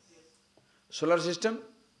 Solar system?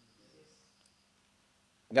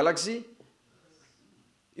 Galaxy?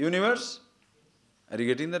 Universe? Are you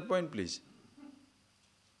getting that point, please?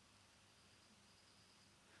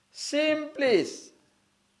 Same place.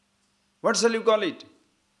 What shall you call it?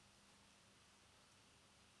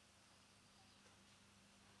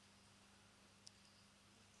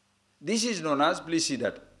 This is known as, please see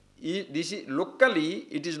that. This is, locally,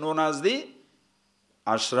 it is known as the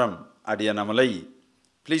ashram, Adiyamalai.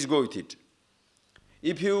 Please go with it.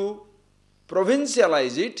 If you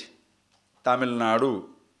provincialize it, Tamil Nadu.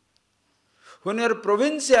 When you are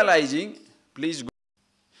provincializing, please go.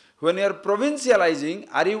 When you are provincializing,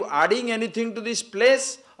 are you adding anything to this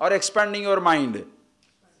place or expanding your mind?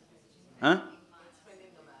 Huh?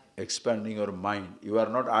 Expanding your mind. You are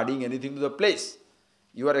not adding anything to the place.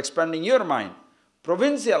 You are expanding your mind.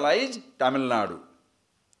 Provincialize Tamil Nadu.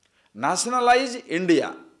 Nationalize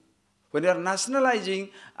India. When you are nationalizing,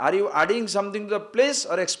 are you adding something to the place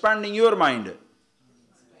or expanding your mind?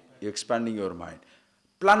 You are expanding your mind.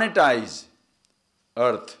 Planetize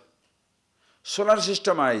Earth. Solar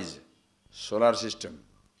systemize solar system.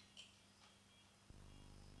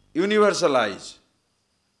 Universalize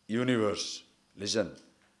universe. Listen.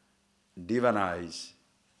 Divinize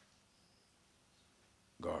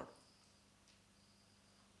God.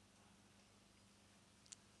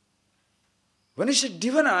 When you say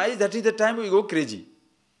divinize, that is the time we go crazy.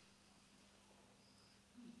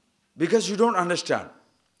 Because you don't understand.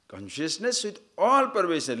 Consciousness with all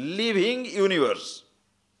pervasive, living universe.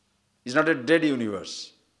 It's not a dead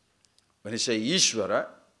universe. When you say Ishvara,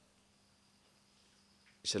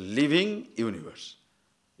 it's a living universe.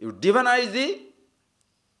 You divinize the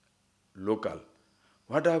local.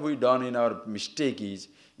 What have we done in our mistake is,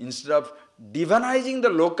 instead of divinizing the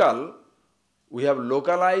local, we have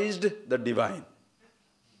localized the divine.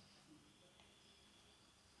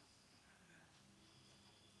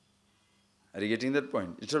 Are you getting that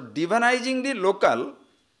point? Instead of divinizing the local,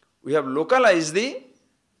 we have localized the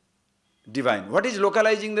divine. What is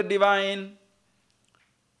localizing the divine?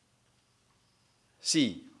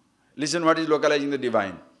 See, listen what is localizing the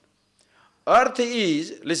divine. Earth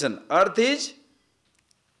is, listen, Earth is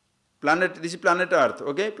planet, this is planet Earth,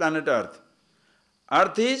 okay? Planet Earth.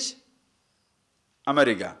 Earth is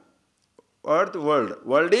America. Earth, world.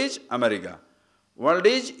 World is America. World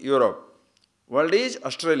is Europe. World is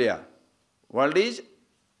Australia. World is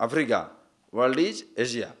Africa. World is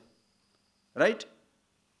Asia. Right?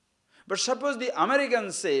 But suppose the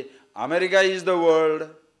Americans say, America is the world.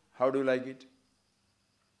 How do you like it?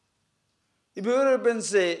 If Europeans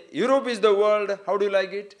say, Europe is the world, how do you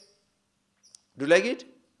like it? Do you like it?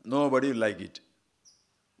 Nobody will like it.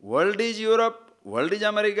 World is Europe, world is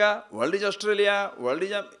America, world is Australia, world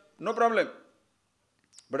is... No problem.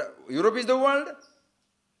 But Europe is the world?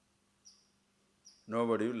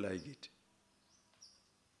 Nobody will like it.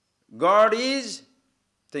 God is,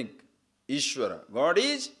 think, Ishvara. God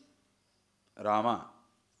is Rama.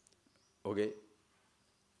 Okay.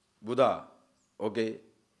 Buddha. Okay.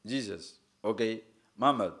 Jesus. Okay.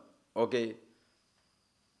 Muhammad. Okay.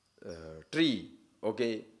 Tree.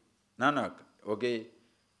 Okay. Nanak. Okay.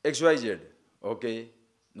 XYZ. Okay.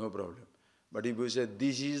 No problem. But if you say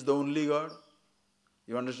this is the only God,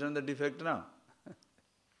 you understand the defect now?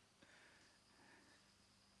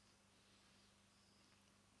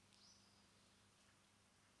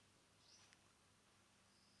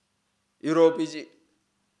 Europe is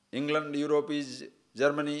England, Europe is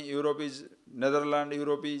Germany, Europe is Netherlands,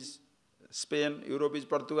 Europe is Spain, Europe is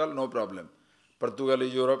Portugal, no problem. Portugal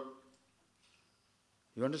is Europe.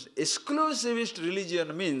 You understand? Exclusivist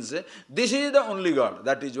religion means this is the only God.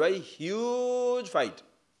 That is why huge fight.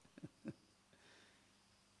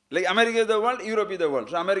 Like America is the world, Europe is the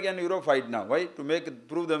world. So America and Europe fight now. Why? To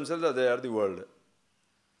prove themselves that they are the world.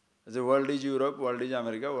 The world is Europe, world is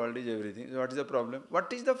America, world is everything. So what is the problem?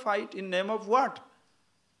 What is the fight? In name of what?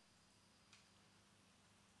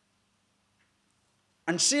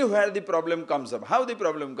 And see where the problem comes up. How the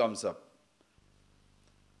problem comes up.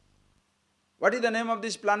 What is the name of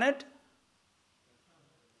this planet?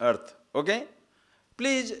 Earth. Okay?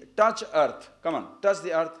 Please touch Earth. Come on, touch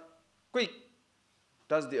the Earth. Quick.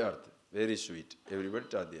 Touch the Earth. Very sweet. Everybody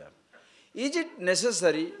touch the Earth. Is it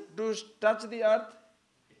necessary to touch the Earth?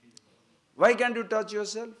 Why can't you touch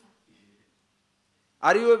yourself?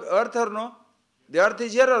 Are you of Earth or no? The Earth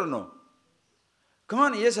is here or no? Come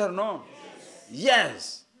on, yes or no?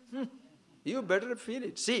 Yes. You better feel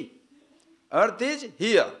it. See, Earth is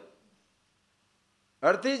here.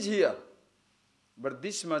 Earth is here. But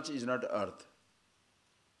this much is not Earth.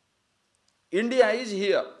 India is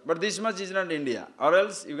here. But this much is not India. Or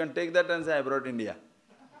else you can take that and say, I brought India.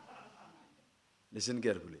 Listen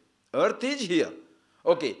carefully. Earth is here.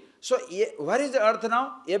 Okay. So, where is the Earth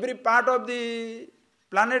now? Every part of the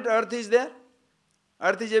planet Earth is there.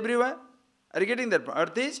 Earth is everywhere. Are you getting that?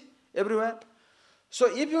 Earth is everywhere.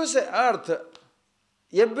 So, if you say Earth,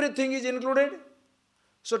 everything is included.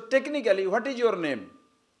 So, technically, what is your name?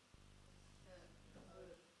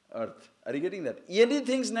 Earth. Are you getting that?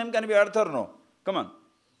 Anything's name can be Earth or no? Come on.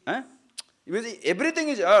 If everything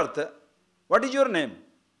is Earth, what is your name?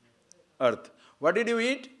 Earth. What did you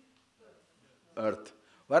eat? Earth.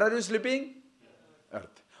 Where are you sleeping?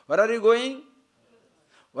 Earth. Where are you going?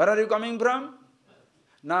 Where are you coming from?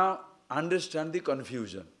 Now, understand the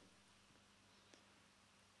confusion.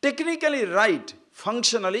 Technically right,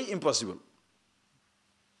 functionally impossible.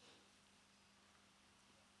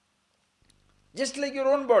 Just like your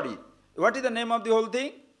own body. What is the name of the whole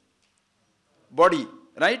thing? Body,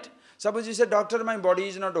 right? Suppose you say, doctor, my body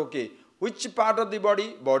is not okay. Which part of the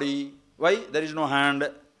body? Body. Why? There is no hand.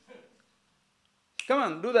 Come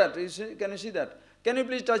on, do that. Can you see that? Can you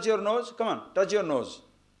please touch your nose? Come on, touch your nose.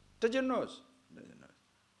 Touch your nose.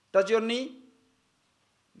 Touch your knee.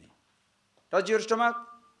 Touch your stomach.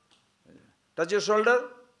 Touch your shoulder.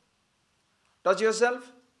 Touch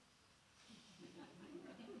yourself.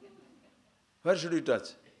 Where should you touch?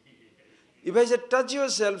 If I say touch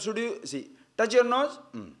yourself, should you see? Touch your nose?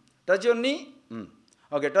 Touch your knee?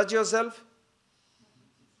 Okay, touch yourself.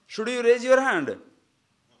 Should you raise your hand?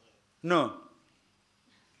 No.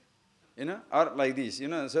 Or like this,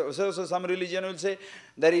 So some religion will say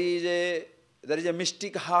there is a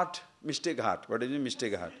mystic heart. Mystic heart. What is a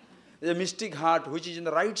mystic heart? There is a mystic heart which is in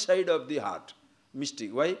the right side of the heart.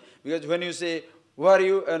 Mystic. Why? Because when you say, who are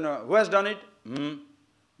you? Who has done it?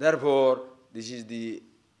 Therefore, this is the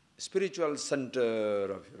spiritual center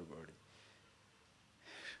of your body.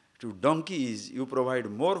 To donkeys, you provide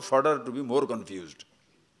more fodder to be more confused.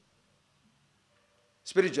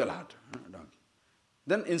 Spiritual heart, donkey.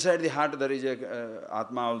 Then inside the heart there is a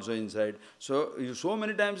Atma also inside. So so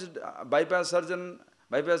many times bypass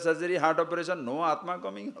surgery, heart operation, no Atma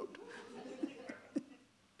coming out.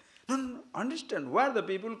 No, understand where the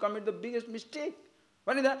people commit the biggest mistake.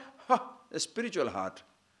 What is that? A spiritual heart.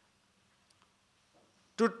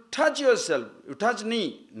 To touch yourself, you touch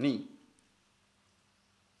knee.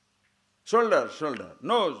 Shoulder,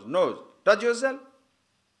 nose, touch yourself.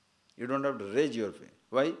 You don't have to raise your face.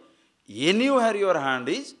 Why? Anywhere your hand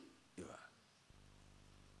is, you are.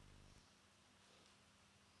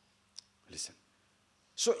 Listen.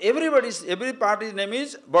 So every party's name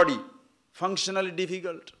is body. Functionally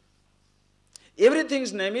difficult.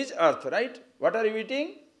 Everything's name is earth, right? What are you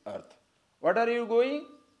eating? Earth. What are you going?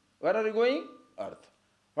 Where are you going? Earth.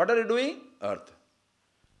 What are you doing? Earth.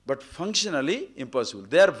 But functionally impossible.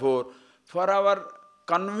 Therefore, for our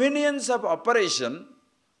convenience of operation,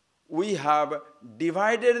 we have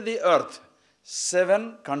divided the earth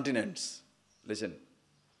 7 continents. Listen.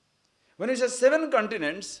 When you say 7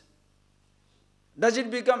 continents, does it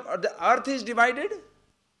become, the earth is divided?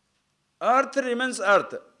 Earth remains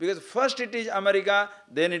earth. Because first it is America,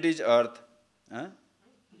 then it is earth. Huh?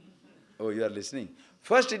 Oh, you are listening.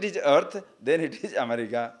 First it is earth, then it is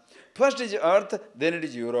America. First is earth, then it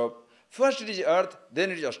is Europe. First it is earth,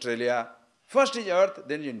 then it is Australia. First is earth,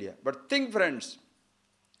 then India. But think, friends,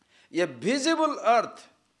 a visible earth,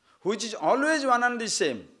 which is always one and the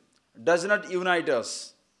same, does not unite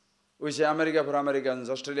us. We say America for Americans,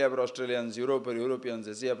 Australia for Australians, Europe for Europeans,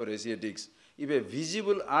 Asia for Asiatics. If a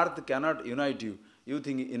visible earth cannot unite you, you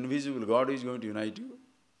think invisible God is going to unite you?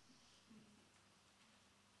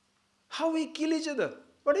 How we kill each other?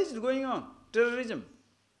 What is going on? Terrorism.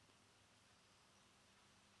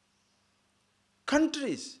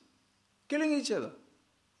 Countries killing each other.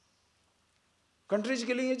 Countries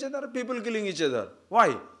killing each other, people killing each other.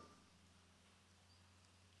 Why?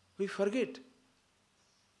 We forget.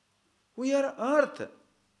 We are earth.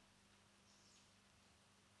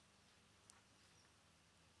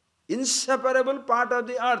 Inseparable part of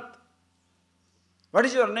the earth. What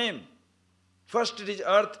is your name? First it is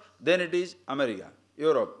earth, then it is America,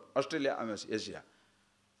 Europe, Australia, Asia.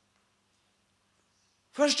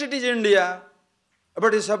 First it is India,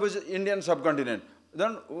 but suppose Indian subcontinent.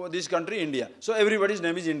 Then this country, India. So everybody's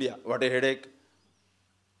name is India. What a headache.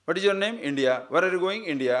 What is your name? India. Where are you going?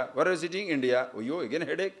 India. Where are you sitting? India. Oh, you again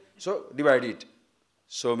headache. So divide it.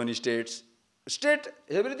 So many states. State,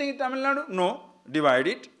 everything is Tamil Nadu? No. Divide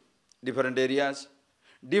it. Different areas.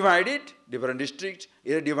 Divide it. Different districts.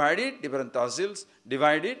 Divide it. Different tahsils.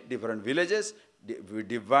 Divide it. Different villages. We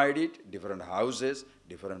divide it. Different houses.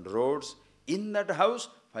 Different roads. In that house,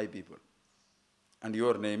 5 people. And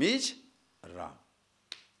your name is Ram.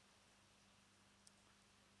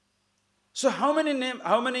 So how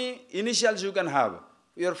many initials you can have?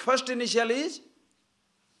 Your first initial is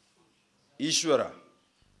Ishvara,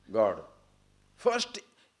 God. First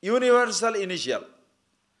universal initial.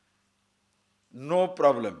 No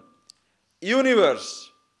problem. Universe.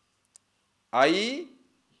 I,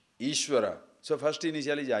 Ishvara. So first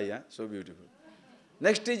initial is I, so beautiful.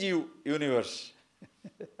 Next is you, universe.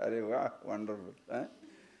 Wow, wonderful.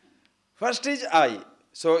 First is I.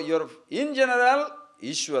 So in general,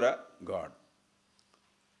 Ishvara, God.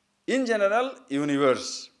 In general,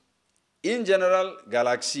 universe. In general,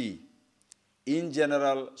 galaxy. In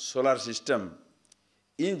general, solar system.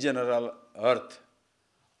 In general, earth.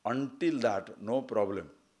 Until that, no problem.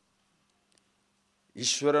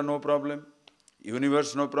 Ishvara, no problem.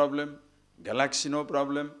 Universe, no problem. Galaxy, no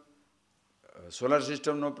problem. Solar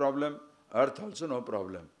system, no problem. Earth also, no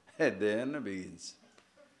problem. Then begins.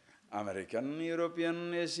 American,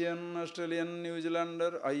 European, Asian, Australian, New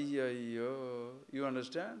Zealander, you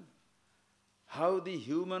understand? How the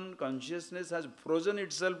human consciousness has frozen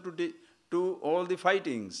itself to all the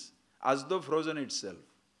fightings, as though frozen itself.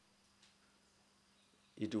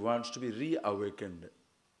 It wants to be reawakened.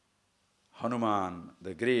 Hanuman,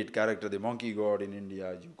 the great character, the monkey god in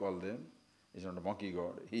India, you call them, he's not a monkey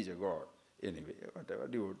god, he's a god. Anyway, whatever,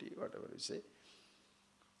 devotee, whatever you say.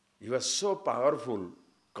 He was so powerful,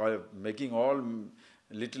 making all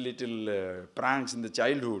little pranks in the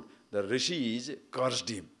childhood. The rishis cursed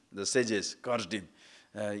him, the sages cursed him.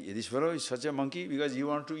 This fellow is such a monkey because he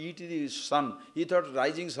wants to eat the sun. He thought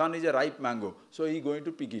rising sun is a ripe mango, so he is going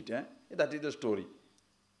to pick it. That is the story.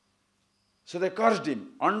 So they cursed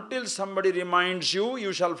him. Until somebody reminds you,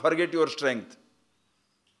 you shall forget your strength.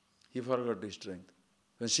 He forgot his strength.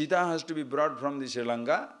 When Sita has to be brought from the Sri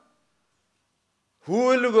Lanka, who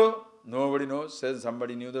will go? Nobody knows. Says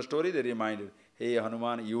somebody knew the story, they reminded, hey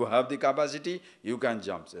Hanuman, you have the capacity, you can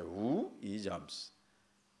jump. Say, who? He jumps.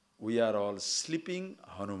 We are all sleeping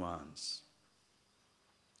Hanumans.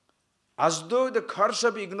 As though the curse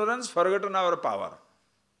of ignorance forgotten our power.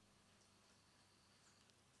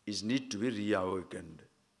 Is need to be reawakened.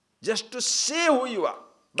 Just to say who you are.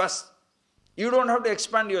 Bas. You don't have to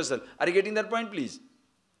expand yourself. Are you getting that point, please?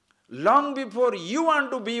 Long before you want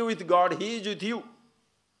to be with God, He is with you.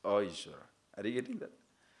 Oh, Ishvara. Are you getting that?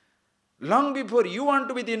 Long before you want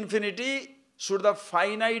to be with infinity, Should the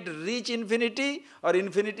finite reach infinity, or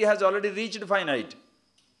infinity has already reached finite?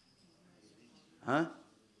 Huh?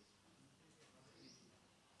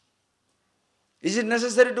 Is it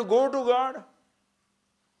necessary to go to God?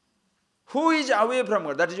 Who is away from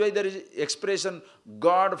God? That is why there is expression,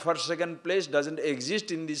 God forsaken place doesn't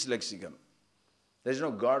exist in this lexicon. There is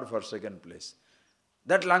no God forsaken place.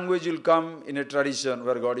 That language will come in a tradition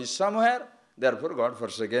where God is somewhere, therefore God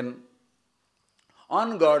forsaken.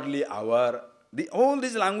 Ungodly hour. All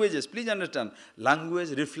these languages, please understand,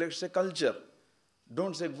 language reflects a culture.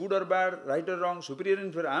 Don't say good or bad, right or wrong, superior or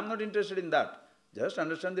inferior. I am not interested in that. Just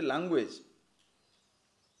understand the language.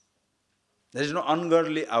 There is no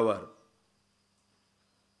ungodly hour.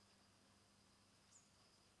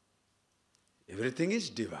 Everything is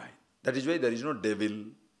divine. That is why there is no devil,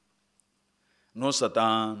 no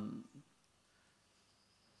Satan.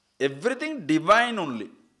 Everything divine only.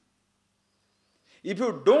 If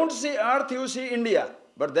you don't see earth, you see India.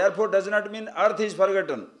 But therefore does not mean earth is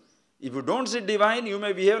forgotten. If you don't see divine, you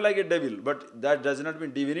may behave like a devil. But that does not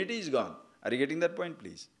mean divinity is gone. Are you getting that point,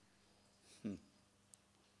 please?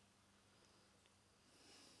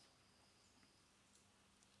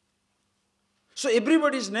 So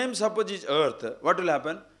everybody's name, suppose is earth, what will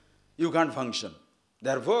happen? You can't function.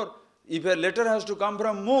 Therefore, if a letter has to come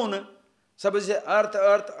from moon, suppose say earth,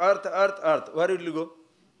 earth, earth, earth, earth, where will you go?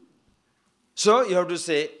 So you have to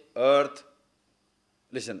say earth,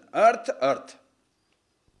 listen, earth, earth,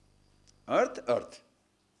 earth, earth,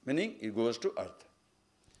 meaning it goes to earth.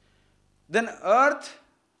 Then earth,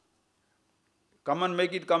 common,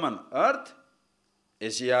 make it common, earth,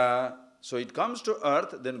 Asia. So it comes to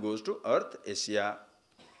earth, then goes to earth, Asia.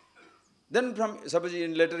 Then from, suppose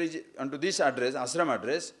in letter is onto this address, ashram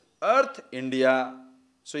address, earth, India.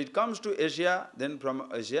 So it comes to Asia, then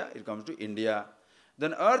from Asia it comes to India.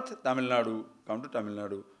 Then earth, Tamil Nadu, come to Tamil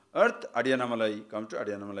Nadu. Earth, Adiyanamalai, comes to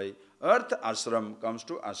Adiyanamalai. Earth, ashram, comes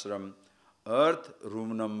to ashram. Earth,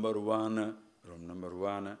 room number one,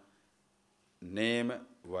 name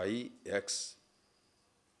YX,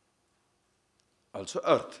 also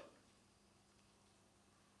earth.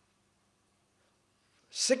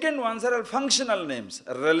 Second ones are all functional names,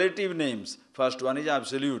 relative names. First one is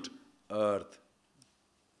absolute, earth.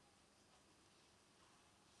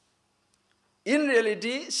 In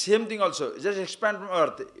reality, same thing also, just expand from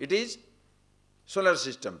earth. It is solar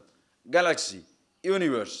system, galaxy,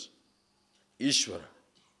 universe, Ishvara,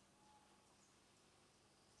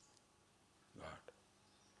 God.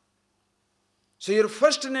 So your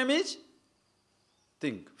first name is,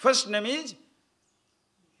 think, first name is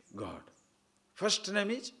God. First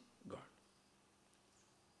name is God.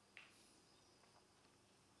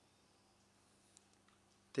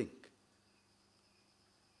 Think.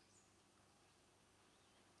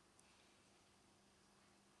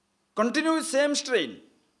 Continue with same strain.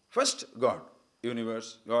 First, God,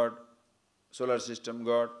 universe, God, solar system,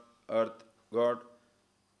 God, earth, God,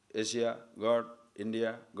 Asia, God,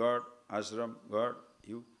 India, God, ashram, God,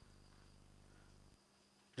 you.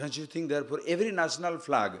 Don't you think therefore every national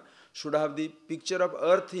flag should have the picture of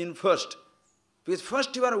earth in first? Because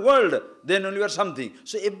first you are world, then only you are something.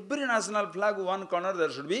 So every national flag, one corner there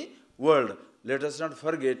should be world. Let us not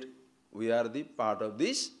forget, we are the part of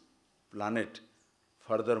this planet.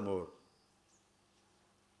 Furthermore,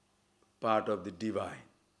 part of the divine.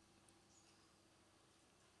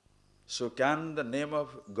 So can the name of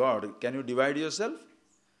God, can you divide yourself?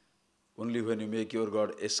 Only when you make your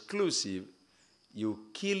God exclusive, you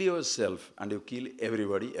kill yourself and you kill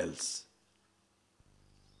everybody else.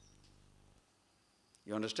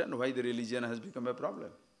 You understand why the religion has become a problem?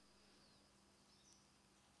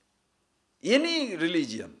 Any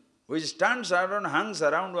religion which stands around, hangs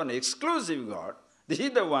around one exclusive God, this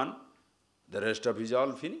is the one, the rest of it is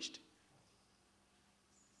all finished.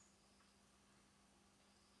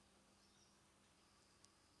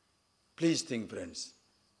 Please think, friends.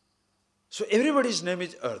 So everybody's name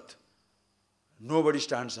is earth. Nobody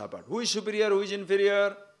stands apart. Who is superior, who is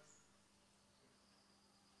inferior?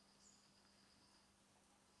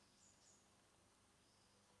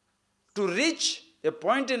 To reach a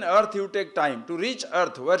point in earth, you take time. To reach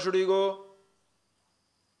earth, where should you go?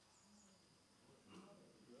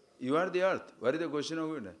 You are the earth. Where is the question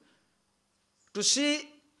of it? To see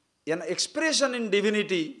an expression in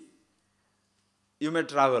divinity, you may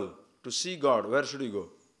travel. To see God, where should you go?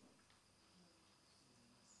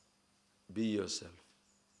 Be yourself.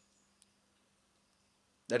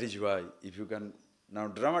 That is why, if you can now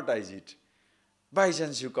dramatize it, by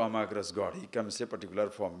chance you come across God, He comes a particular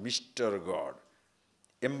form, Mr. God.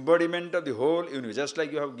 Embodiment of the whole universe. Just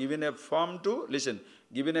like you have given a form to, listen,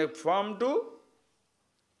 given a form to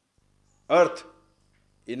earth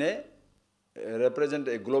in a represent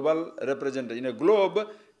a global represent. In a globe,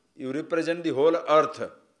 you represent the whole earth.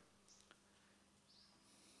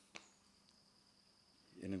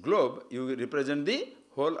 In a globe, you represent the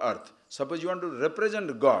whole earth. Suppose you want to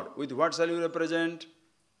represent God, with what shall you represent?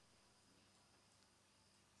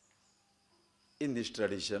 In this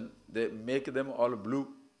tradition, they make them all blue.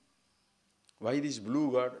 Why this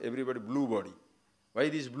blue God? Everybody blue body. Why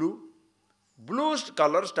this blue? Blue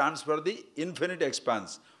color stands for the infinite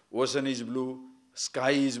expanse. Ocean is blue,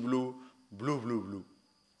 sky is blue, blue, blue, blue.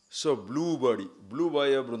 So blue body, blue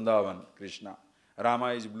boy of Vrindavan, Krishna. Rama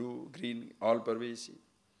is blue, green, all pervasive.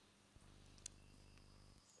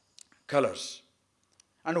 Colors.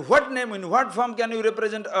 And what name, in what form can you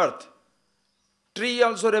represent earth? Tree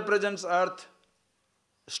also represents earth.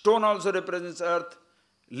 Stone also represents earth.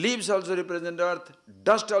 Leaves also represent earth.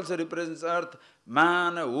 Dust also represents earth.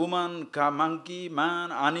 Man, woman, monkey,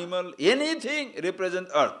 man, animal, anything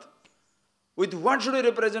represents earth. With what should you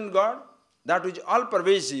represent God? That which is all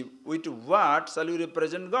pervasive. With what shall you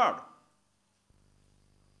represent God?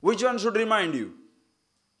 Which one should remind you?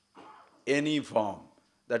 Any form.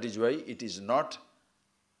 That is why it is not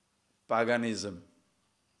paganism.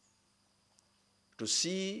 To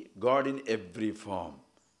see God in every form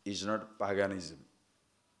is not paganism.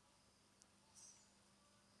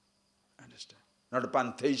 Understand? Not a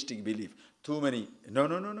pantheistic belief. Too many. No.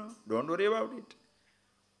 Don't worry about it.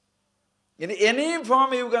 In any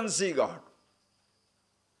form you can see God.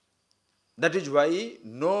 That is why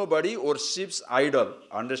nobody worships idol.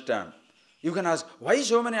 Understand? You can ask, why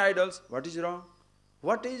so many idols? What is wrong?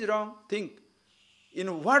 What is wrong? Think.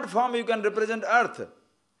 In what form you can represent earth?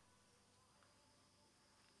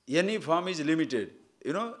 Any form is limited.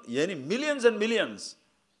 Any millions and millions.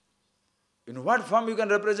 In what form you can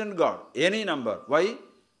represent God? Any number. Why?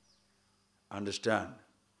 Understand.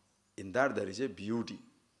 In that there is a beauty.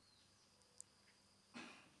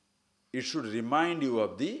 It should remind you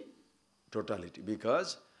of the totality,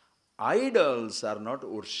 because idols are not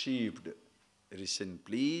worshipped. Listen,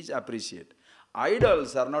 please appreciate.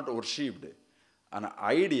 Idols are not worshipped. An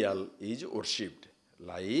ideal is worshipped.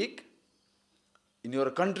 Like in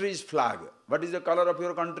your country's flag. What is the color of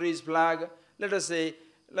your country's flag? Let us say,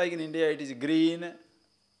 like in India it is green,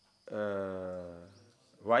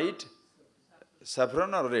 white,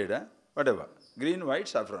 saffron or red, whatever. Green, white,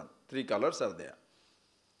 saffron. 3 colors are there.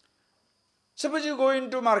 Suppose you go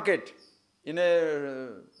into market, in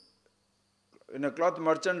a cloth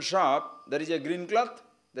merchant shop, there is a green cloth,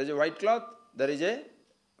 there is a white cloth, there is a,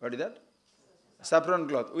 what is that? Saffron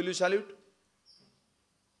cloth. Will you salute?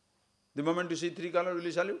 The moment you see 3 colors, will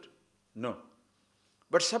you salute? No.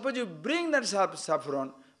 But suppose you bring that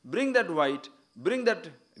saffron, bring that white, bring that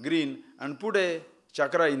green, and put a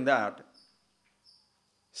chakra in that,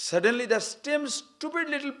 suddenly the same stupid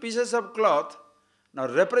little pieces of cloth now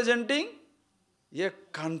representing a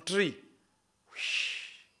country.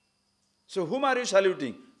 So whom are you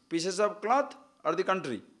saluting? Pieces of cloth or the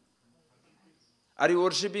country? Are you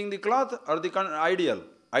worshipping the cloth or the ideal?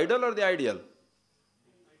 Idol or the ideal?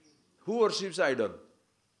 Who worships idol?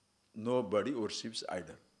 Nobody worships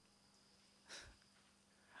idol.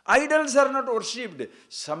 Idols are not worshipped.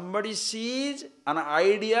 Somebody sees an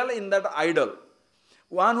ideal in that idol.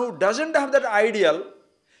 One who doesn't have that ideal,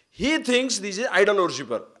 he thinks this is idol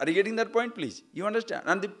worshipper. Are you getting that point, please? You understand?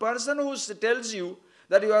 And the person who tells you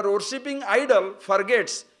that you are worshipping idol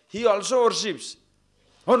forgets he also worships.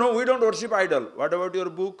 Oh no, we don't worship idol. What about your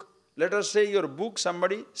book? Let us say your book,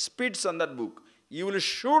 somebody spits on that book. You will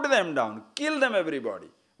shoot them down, kill them everybody.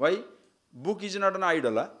 Why? Book is not an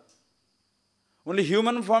idol. Huh? Only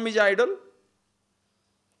human form is idol.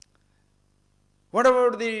 What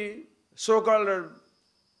about the so-called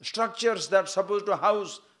structures that are supposed to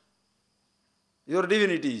house your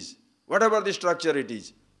divinities? Whatever the structure it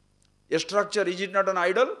is. A structure, is it not an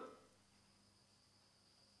idol?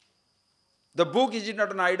 The book, is it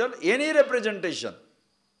not an idol? Any representation,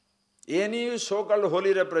 any so-called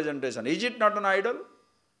holy representation, is it not an idol?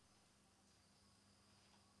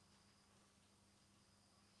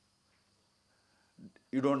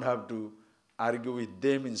 You don't have to argue with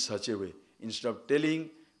them in such a way. Instead of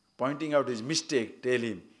pointing out his mistake, tell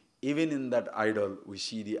him, even in that idol, we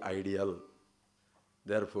see the ideal.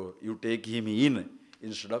 Therefore, you take him in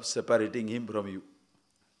instead of separating him from you.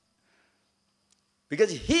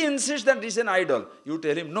 Because he insists that this is an idol. You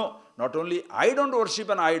tell him, no, not only I don't worship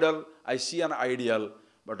an idol, I see an ideal,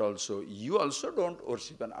 but also you also don't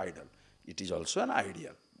worship an idol. It is also an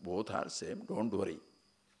ideal. Both are same, don't worry.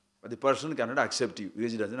 But the person cannot accept you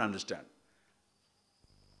because he doesn't understand.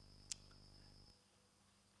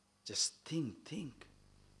 Just think.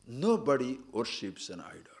 Nobody worships an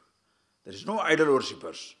idol. There is no idol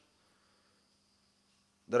worshippers.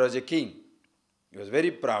 There was a king. He was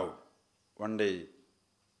very proud. One day,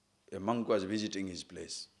 a monk was visiting his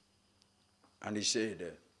place. And he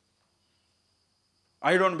said,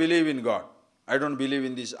 I don't believe in God. I don't believe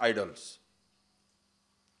in these idols.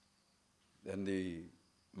 Then the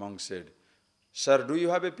monk said, Sir, do you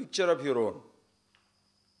have a picture of your own?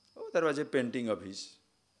 Oh, there was a painting of his.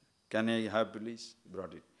 Can I have, please? He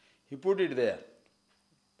brought it. He put it there.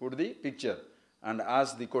 Put the picture and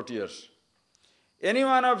asked the courtiers, any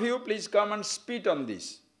one of you, please come and spit on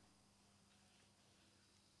this.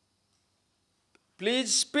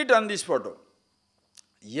 Please spit on this photo.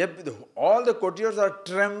 Yep, all the courtiers are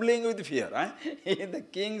trembling with fear. The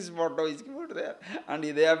king's photo is put there and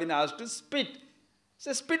they have been asked to spit.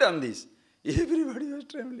 Say, spit on this. Everybody was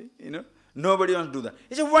trembling, Nobody wants to do that.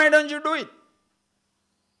 He said, why don't you do it?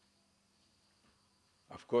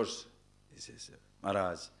 Of course, he says,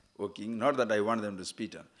 Maharaj, O king, not that I want them to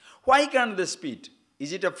spit on. Why can't they spit?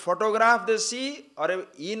 Is it a photograph they see or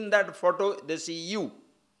in that photo they see you?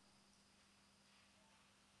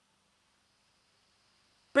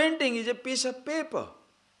 Painting is a piece of paper,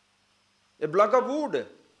 a block of wood,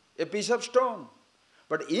 a piece of stone.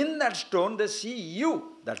 But in that stone they see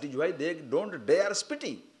you. That is why they don't dare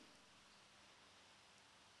spitting.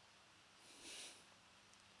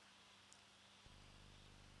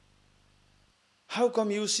 How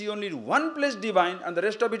come you see only one place divine and the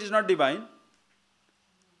rest of it is not divine?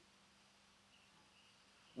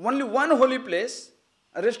 Only one holy place,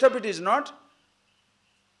 the rest of it is not.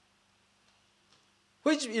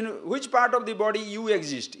 Which part of the body you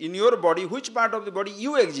exist? In your body, which part of the body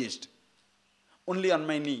you exist? Only on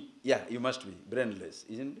my knee. Yeah, you must be brainless,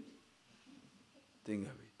 isn't it? Think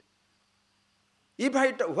of it.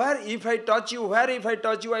 If I touch you,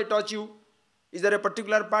 I touch you. Is there a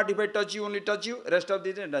particular part, if I touch you, only touch you, rest of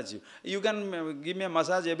the day touch you. You can give me a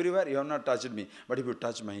massage everywhere, you have not touched me. But if you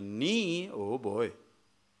touch my knee, oh boy.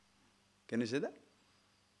 Can you say that?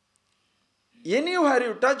 Anywhere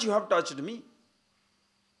you touch, you have touched me.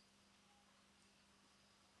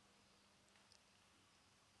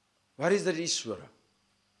 Where is that Ishvara?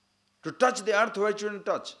 To touch the earth, where should you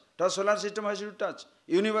touch? Touch solar system, where should you touch?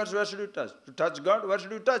 Universe, where should you touch? To touch God, where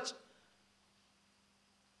should you touch?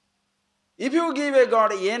 If you give a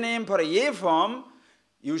God a name for a form,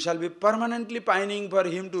 you shall be permanently pining for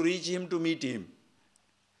Him, to reach Him, to meet Him.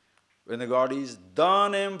 When the God is the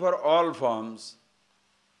name for all forms,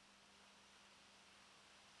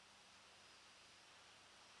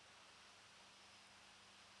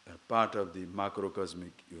 they are part of the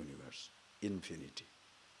macrocosmic universe, infinity.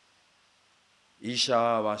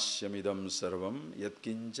 Ishavashyamidam sarvam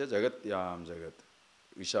yatkincha jagatyam jagat.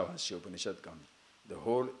 Ishavasya Upanishad comes. The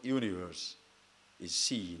whole universe is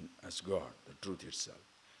seen as God, the truth itself.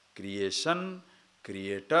 Creation,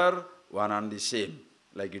 creator, one and the same.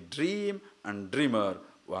 Like a dream and dreamer,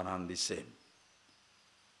 one and the same.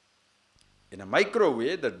 In a micro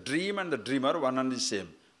way, the dream and the dreamer, one and the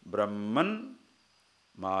same. Brahman,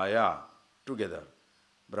 Maya, together.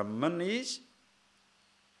 Brahman is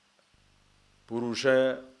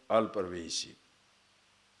Purusha, all-pervasive.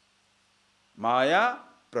 Maya,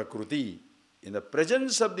 Prakriti. In the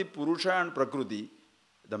presence of the Purusha and Prakriti,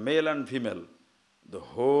 the male and female, the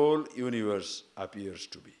whole universe appears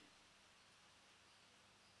to be.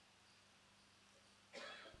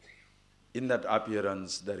 In that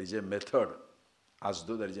appearance, there is a method, as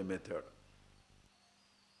though there is a method.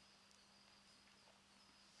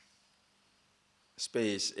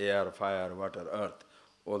 Space, air, fire, water, earth,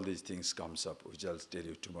 all these things comes up, which I'll tell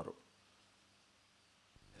you tomorrow.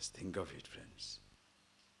 Just think of it, friends.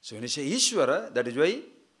 So when you say Ishvara, that is why,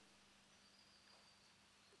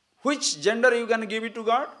 which gender you can give it to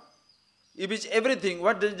God? If it's everything,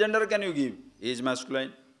 what gender can you give? Is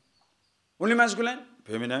masculine. Only masculine?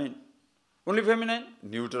 Feminine. Only feminine?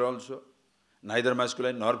 Neuter also. Neither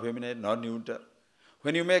masculine nor feminine nor neuter.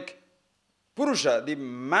 When you make Purusha, the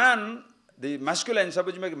man, the masculine,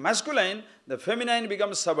 suppose you make masculine, the feminine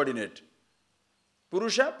becomes subordinate.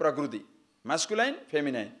 Purusha, Prakriti. Masculine,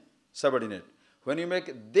 feminine, subordinate. When you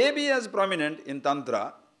make Devi as prominent in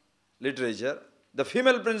Tantra literature, the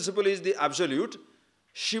female principle is the absolute,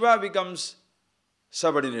 Shiva becomes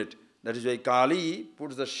subordinate. That is why Kali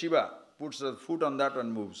puts the Shiva, puts the foot on that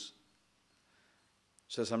and moves.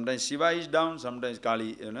 So sometimes Shiva is down, sometimes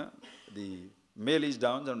Kali, the male is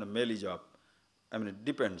down, sometimes the male is up. It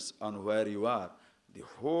depends on where you are. The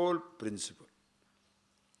whole principle.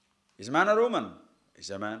 Is man or woman? Is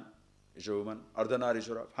a man, is a woman.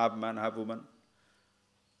 Ardhanarishwara, half man, half woman.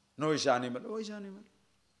 No, it's animal. Oh, it's animal.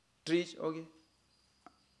 Trees, okay.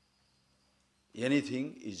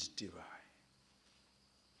 anything is divine.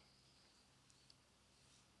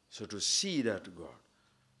 So to see that God,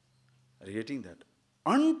 are you getting that?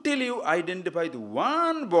 Until you identify the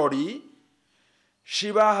one body,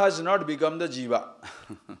 Shiva has not become the Jiva.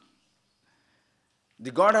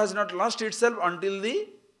 The God has not lost itself until the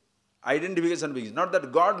identification begins. Not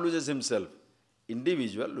that God loses himself.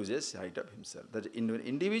 Individual loses sight of himself. That when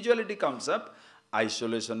individuality comes up,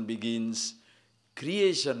 isolation begins.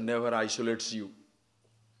 Creation never isolates you.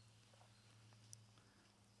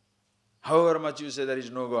 However much you say there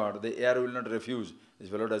is no God, the air will not refuse. This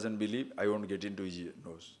fellow doesn't believe, I won't get into his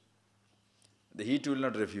nose. The heat will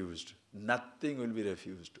not refuse. Nothing will be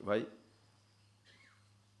refused. Why?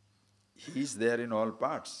 He is there in all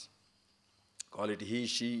parts. Call it he,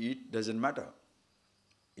 she, it, doesn't matter.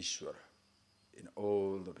 Ishvara in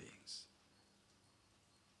all the beings.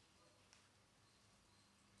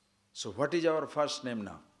 So what is our first name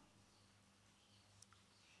now?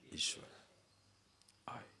 Ishvara.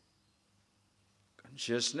 I.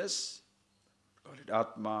 Consciousness, call it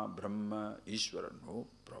Atma, Brahma, Ishvara, no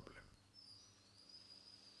problem.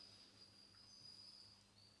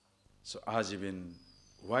 So as even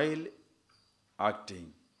while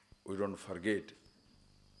acting, we don't forget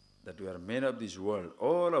that we are men of this world,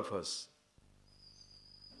 all of us,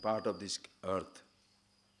 part of this earth.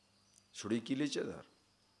 Should we kill each other?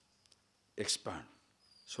 Expand.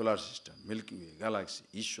 Solar system, Milky Way, galaxy,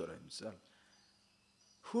 Ishvara himself.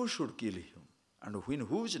 Who should kill him? And in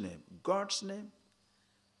whose name? God's name?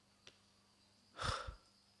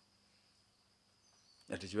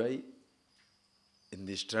 That is why in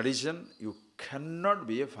this tradition you cannot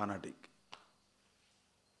be a fanatic.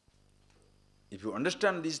 If you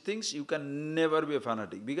understand these things, you can never be a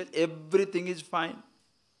fanatic because everything is fine.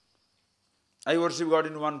 I worship God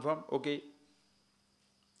in one form, okay.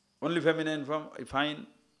 Only feminine form, fine.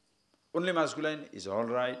 Only masculine is all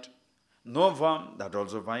right. No form, that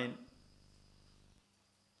also fine.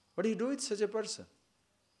 What do you do with such a person?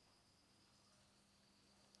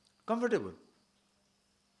 Comfortable.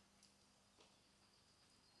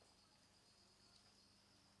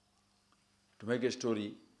 To make a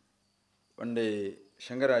story, one day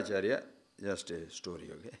Shankaracharya, just a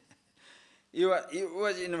story, okay. He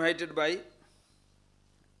was invited by,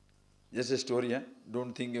 just a story,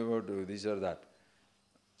 don't think about this or that.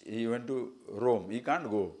 He went to Rome. He can't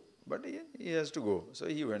go, but he has to go. So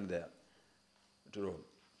he went there to Rome.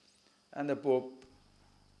 And the Pope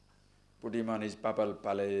put him on his papal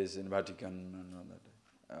palace in Vatican and all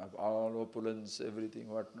that. All opulence, everything,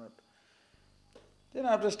 whatnot. Then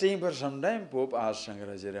after staying for some time, Pope asked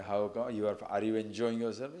Shankaracharya, how come are you enjoying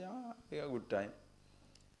yourself? Yeah, we have a good time.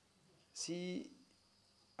 See,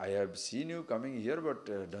 I have seen you coming here, but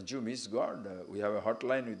don't you miss God? We have a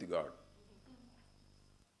hotline with God,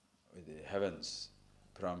 with the heavens,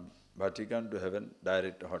 from Vatican to heaven,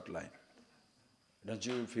 direct hotline. Don't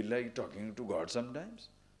you feel like talking to God sometimes?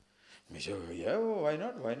 He said, yeah, why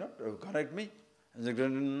not? Connect me.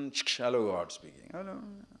 Hello, God speaking. Hello,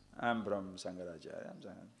 I'm from Shankaracharya.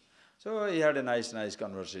 So he had a nice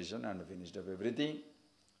conversation and finished up everything.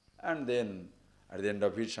 And then at the end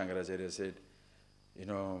of it, Shankaracharya said,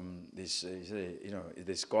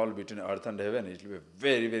 this call between earth and heaven, it will be a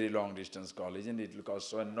very, very long distance call, isn't it? It will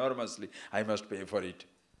cost so enormously, I must pay for it.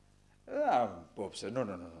 Pope said, no,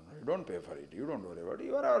 you don't pay for it. You don't worry about it.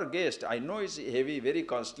 You are our guest. I know it's heavy, very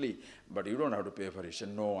costly, but you don't have to pay for it. He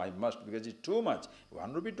said, no, I must, because it's too much.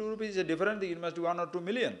 1 rupee, 2 rupees is a different thing. It must be 1 or 2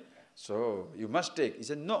 million. So you must take. He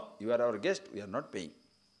said, no, you are our guest. We are not paying.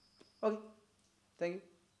 Okay, thank you.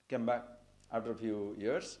 Came back after a few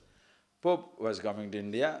years. Pope was coming to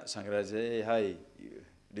India. Shankaracharya said, hey, hi,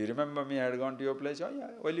 do you remember me? I had gone to your place. Oh, yeah.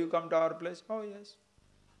 Will you come to our place? Oh, yes.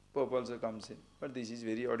 Pope also comes in. But this is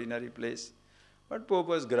very ordinary place. But Pope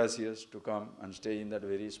was gracious to come and stay in that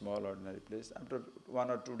very small ordinary place. After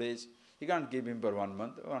 1 or 2 days, he can't keep him for 1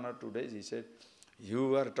 month. 1 or 2 days, he said,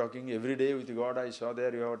 you are talking every day with God. I saw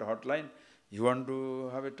there you have a hotline. You want to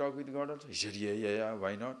have a talk with God also? He said, yeah,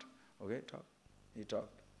 why not? Okay, talk. He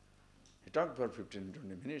talked. He talked for 15,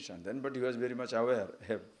 20 minutes and then, but he was very much aware.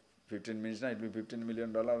 Hey, 15 minutes now, it will be $15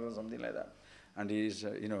 million or something like that. And he is,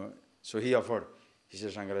 so he offered. He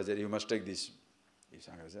said, Shankaracharya, you must take this.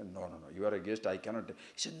 Shankaracharya said, no, you are a guest, I cannot take.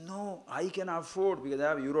 He said, no, I can afford because I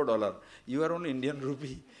have euro dollar. You are only Indian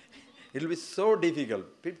rupee. It will be so difficult.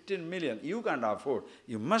 15 million, you can't afford.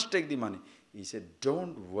 You must take the money. He said,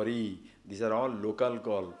 don't worry. These are all local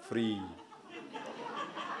call, free.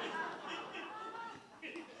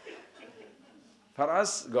 For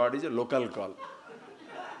us, God is a local call.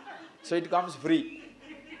 So it comes free.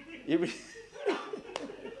 If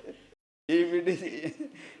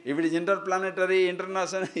If it is interplanetary,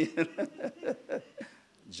 international,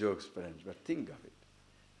 jokes, friends, but think of it.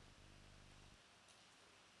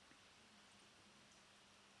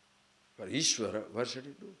 For Ishvara, what should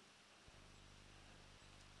you do?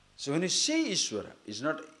 So when you say Ishvara, it's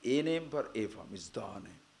not a name for a form, it's the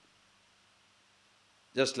name.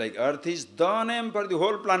 Just like earth is the name for the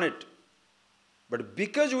whole planet. But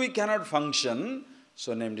because we cannot function,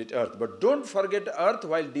 so named it earth. But don't forget earth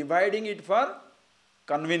while dividing it for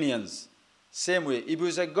convenience. Same way, if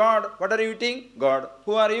you say God, what are you eating? God.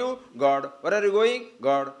 Who are you? God. Where are you going?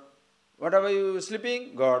 God. What are you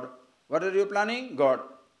sleeping? God. What are you planning? God.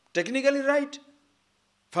 Technically right.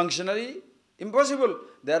 Functionally impossible.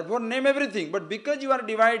 Therefore name everything. But because you are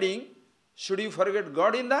dividing, should you forget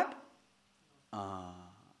God in that?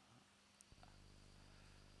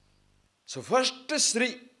 So first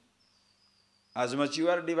Sri. As much you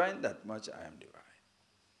are divine, that much I am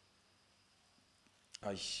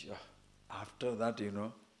divine. After that,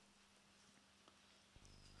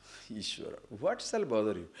 Ishvara, what shall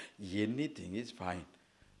bother you? Anything is fine.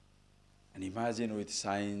 And imagine with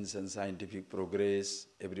science and scientific progress,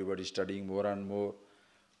 everybody studying more and more.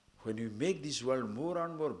 When you make this world more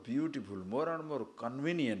and more beautiful, more and more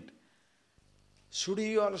convenient, should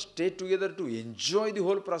you all stay together to enjoy the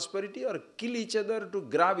whole prosperity or kill each other to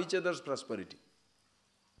grab each other's prosperity?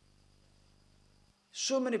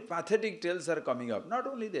 So many pathetic tales are coming up. Not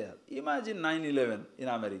only there. Imagine 9/11 in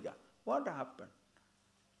America. What happened?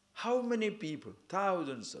 How many people?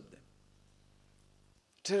 Thousands of them.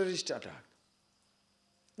 Terrorist attack.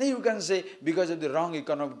 Then you can say, because of the wrong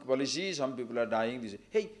economic policy, some people are dying. They say,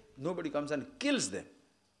 hey, nobody comes and kills them.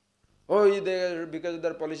 Oh, because of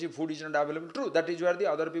their policy, food is not available. True, that is where the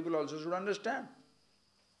other people also should understand.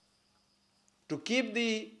 To keep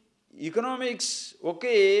the economics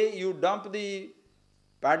okay, you dump the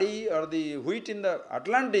paddy or the wheat in the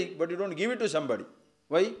Atlantic, but you don't give it to somebody.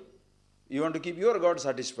 Why? You want to keep your God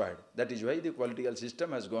satisfied. That is why the political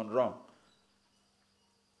system has gone wrong.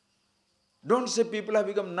 Don't say people have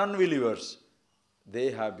become non-believers.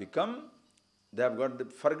 They have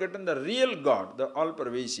forgotten the real God, the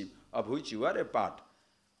all-pervasive, of which you are a part.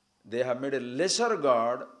 They have made a lesser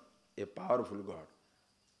God a powerful God.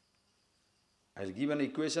 I'll give an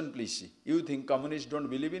equation, please see. You think communists don't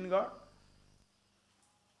believe in God?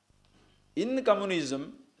 In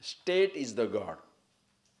communism, state is the God.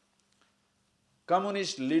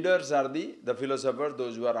 Communist leaders are the philosophers,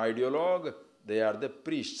 those who are ideologue, they are the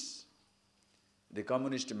priests. The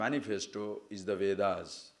Communist Manifesto is the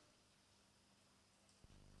Vedas.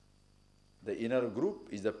 The inner group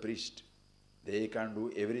is the priest. They can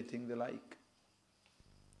do everything they like.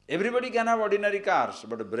 Everybody can have ordinary cars,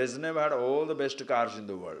 but Brezhnev had all the best cars in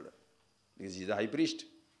the world because he is the high priest.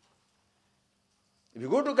 If you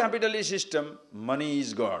go to capitalist system, money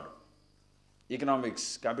is God.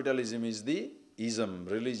 Economics, capitalism is the ism,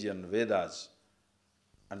 religion, Vedas.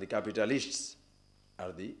 And the capitalists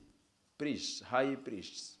are the priests, high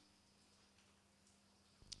priests.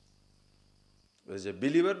 There is a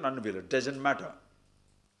believer, non-believer, doesn't matter.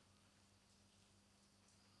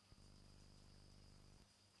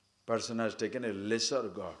 Person has taken a lesser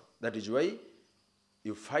God. That is why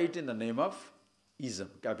you fight in the name of ism,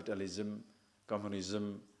 capitalism,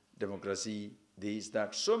 communism, democracy, this,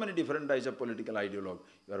 that. So many different types of political ideologue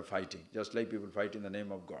you are fighting, just like people fight in the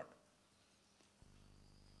name of God.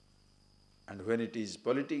 And when it is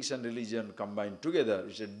politics and religion combined together,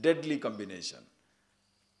 it's a deadly combination.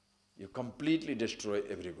 You completely destroy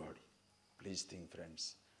everybody. Please think,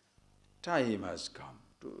 friends. Time has come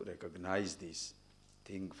to recognize this.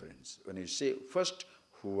 Think, friends. When you say first,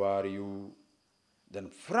 who are you? Then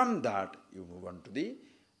from that, you move on to the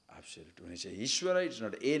absolute. When you say Ishvara, it's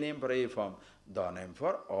not a name for a form, the name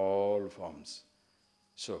for all forms.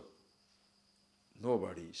 So,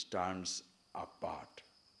 nobody stands apart.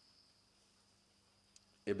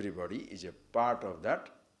 Everybody is a part of that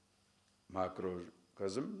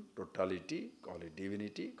macrocosm, totality, call it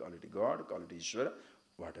divinity, call it God, call it Ishvara,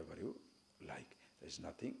 whatever you like. There is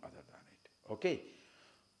nothing other than it. Okay?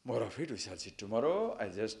 More of it we shall see tomorrow. I'll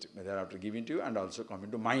just thereafter give it to you and also come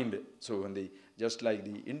into mind. So when just like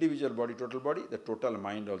the individual body, total body, the total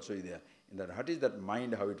mind also is there. In that, what is that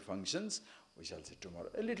mind, how it functions, we shall see tomorrow.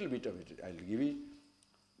 A little bit of it I'll give you.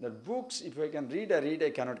 The books, if I can read, I read, I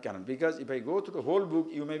cannot. Because if I go through the whole book,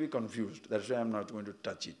 you may be confused. That's why I'm not going to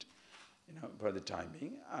touch it, for the time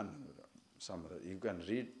being. And some other, you can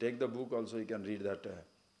read, take the book also, you can read that.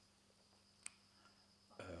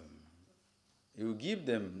 You give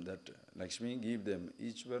them that, Lakshmi, give them,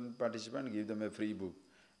 each one participant, give them a free book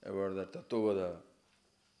about the TATVA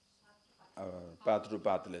BODHA, path to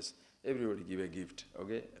pathless. Everybody give a gift,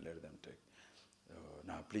 okay? Let them take.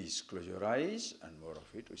 Now please close your eyes, and more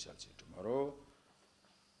of it we shall see tomorrow.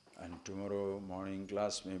 And tomorrow morning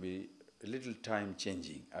class may be a little time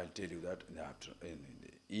changing. I'll tell you that in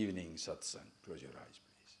the evening satsang. Close your eyes,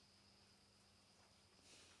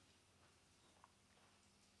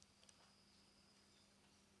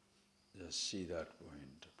 please. Just see that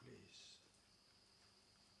point, please.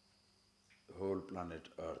 The whole planet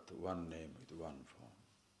Earth, one name with one form.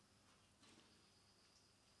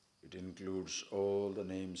 It includes all the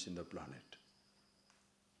names in the planet.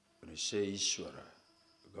 When you say Ishvara,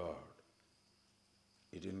 God,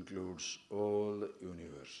 it includes all the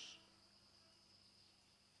universe,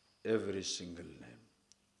 every single name,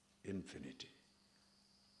 infinity.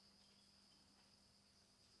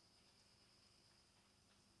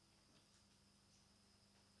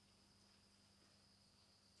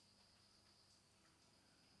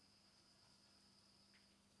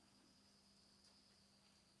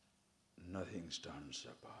 Nothing stands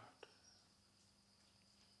apart.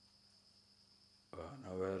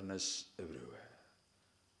 An awareness everywhere.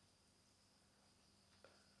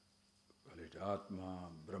 Call it Atma,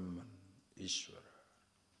 Brahman, Ishvara.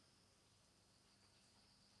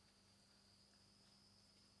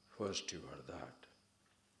 First you are that,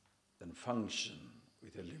 then function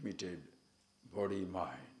with a limited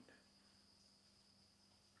body-mind.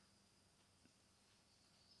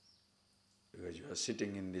 Because you are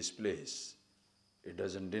sitting in this place, it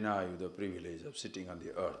doesn't deny you the privilege of sitting on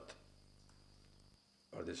the earth,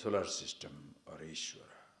 or the solar system, or Ishvara.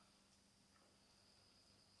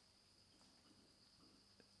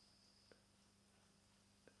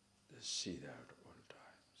 Just see that.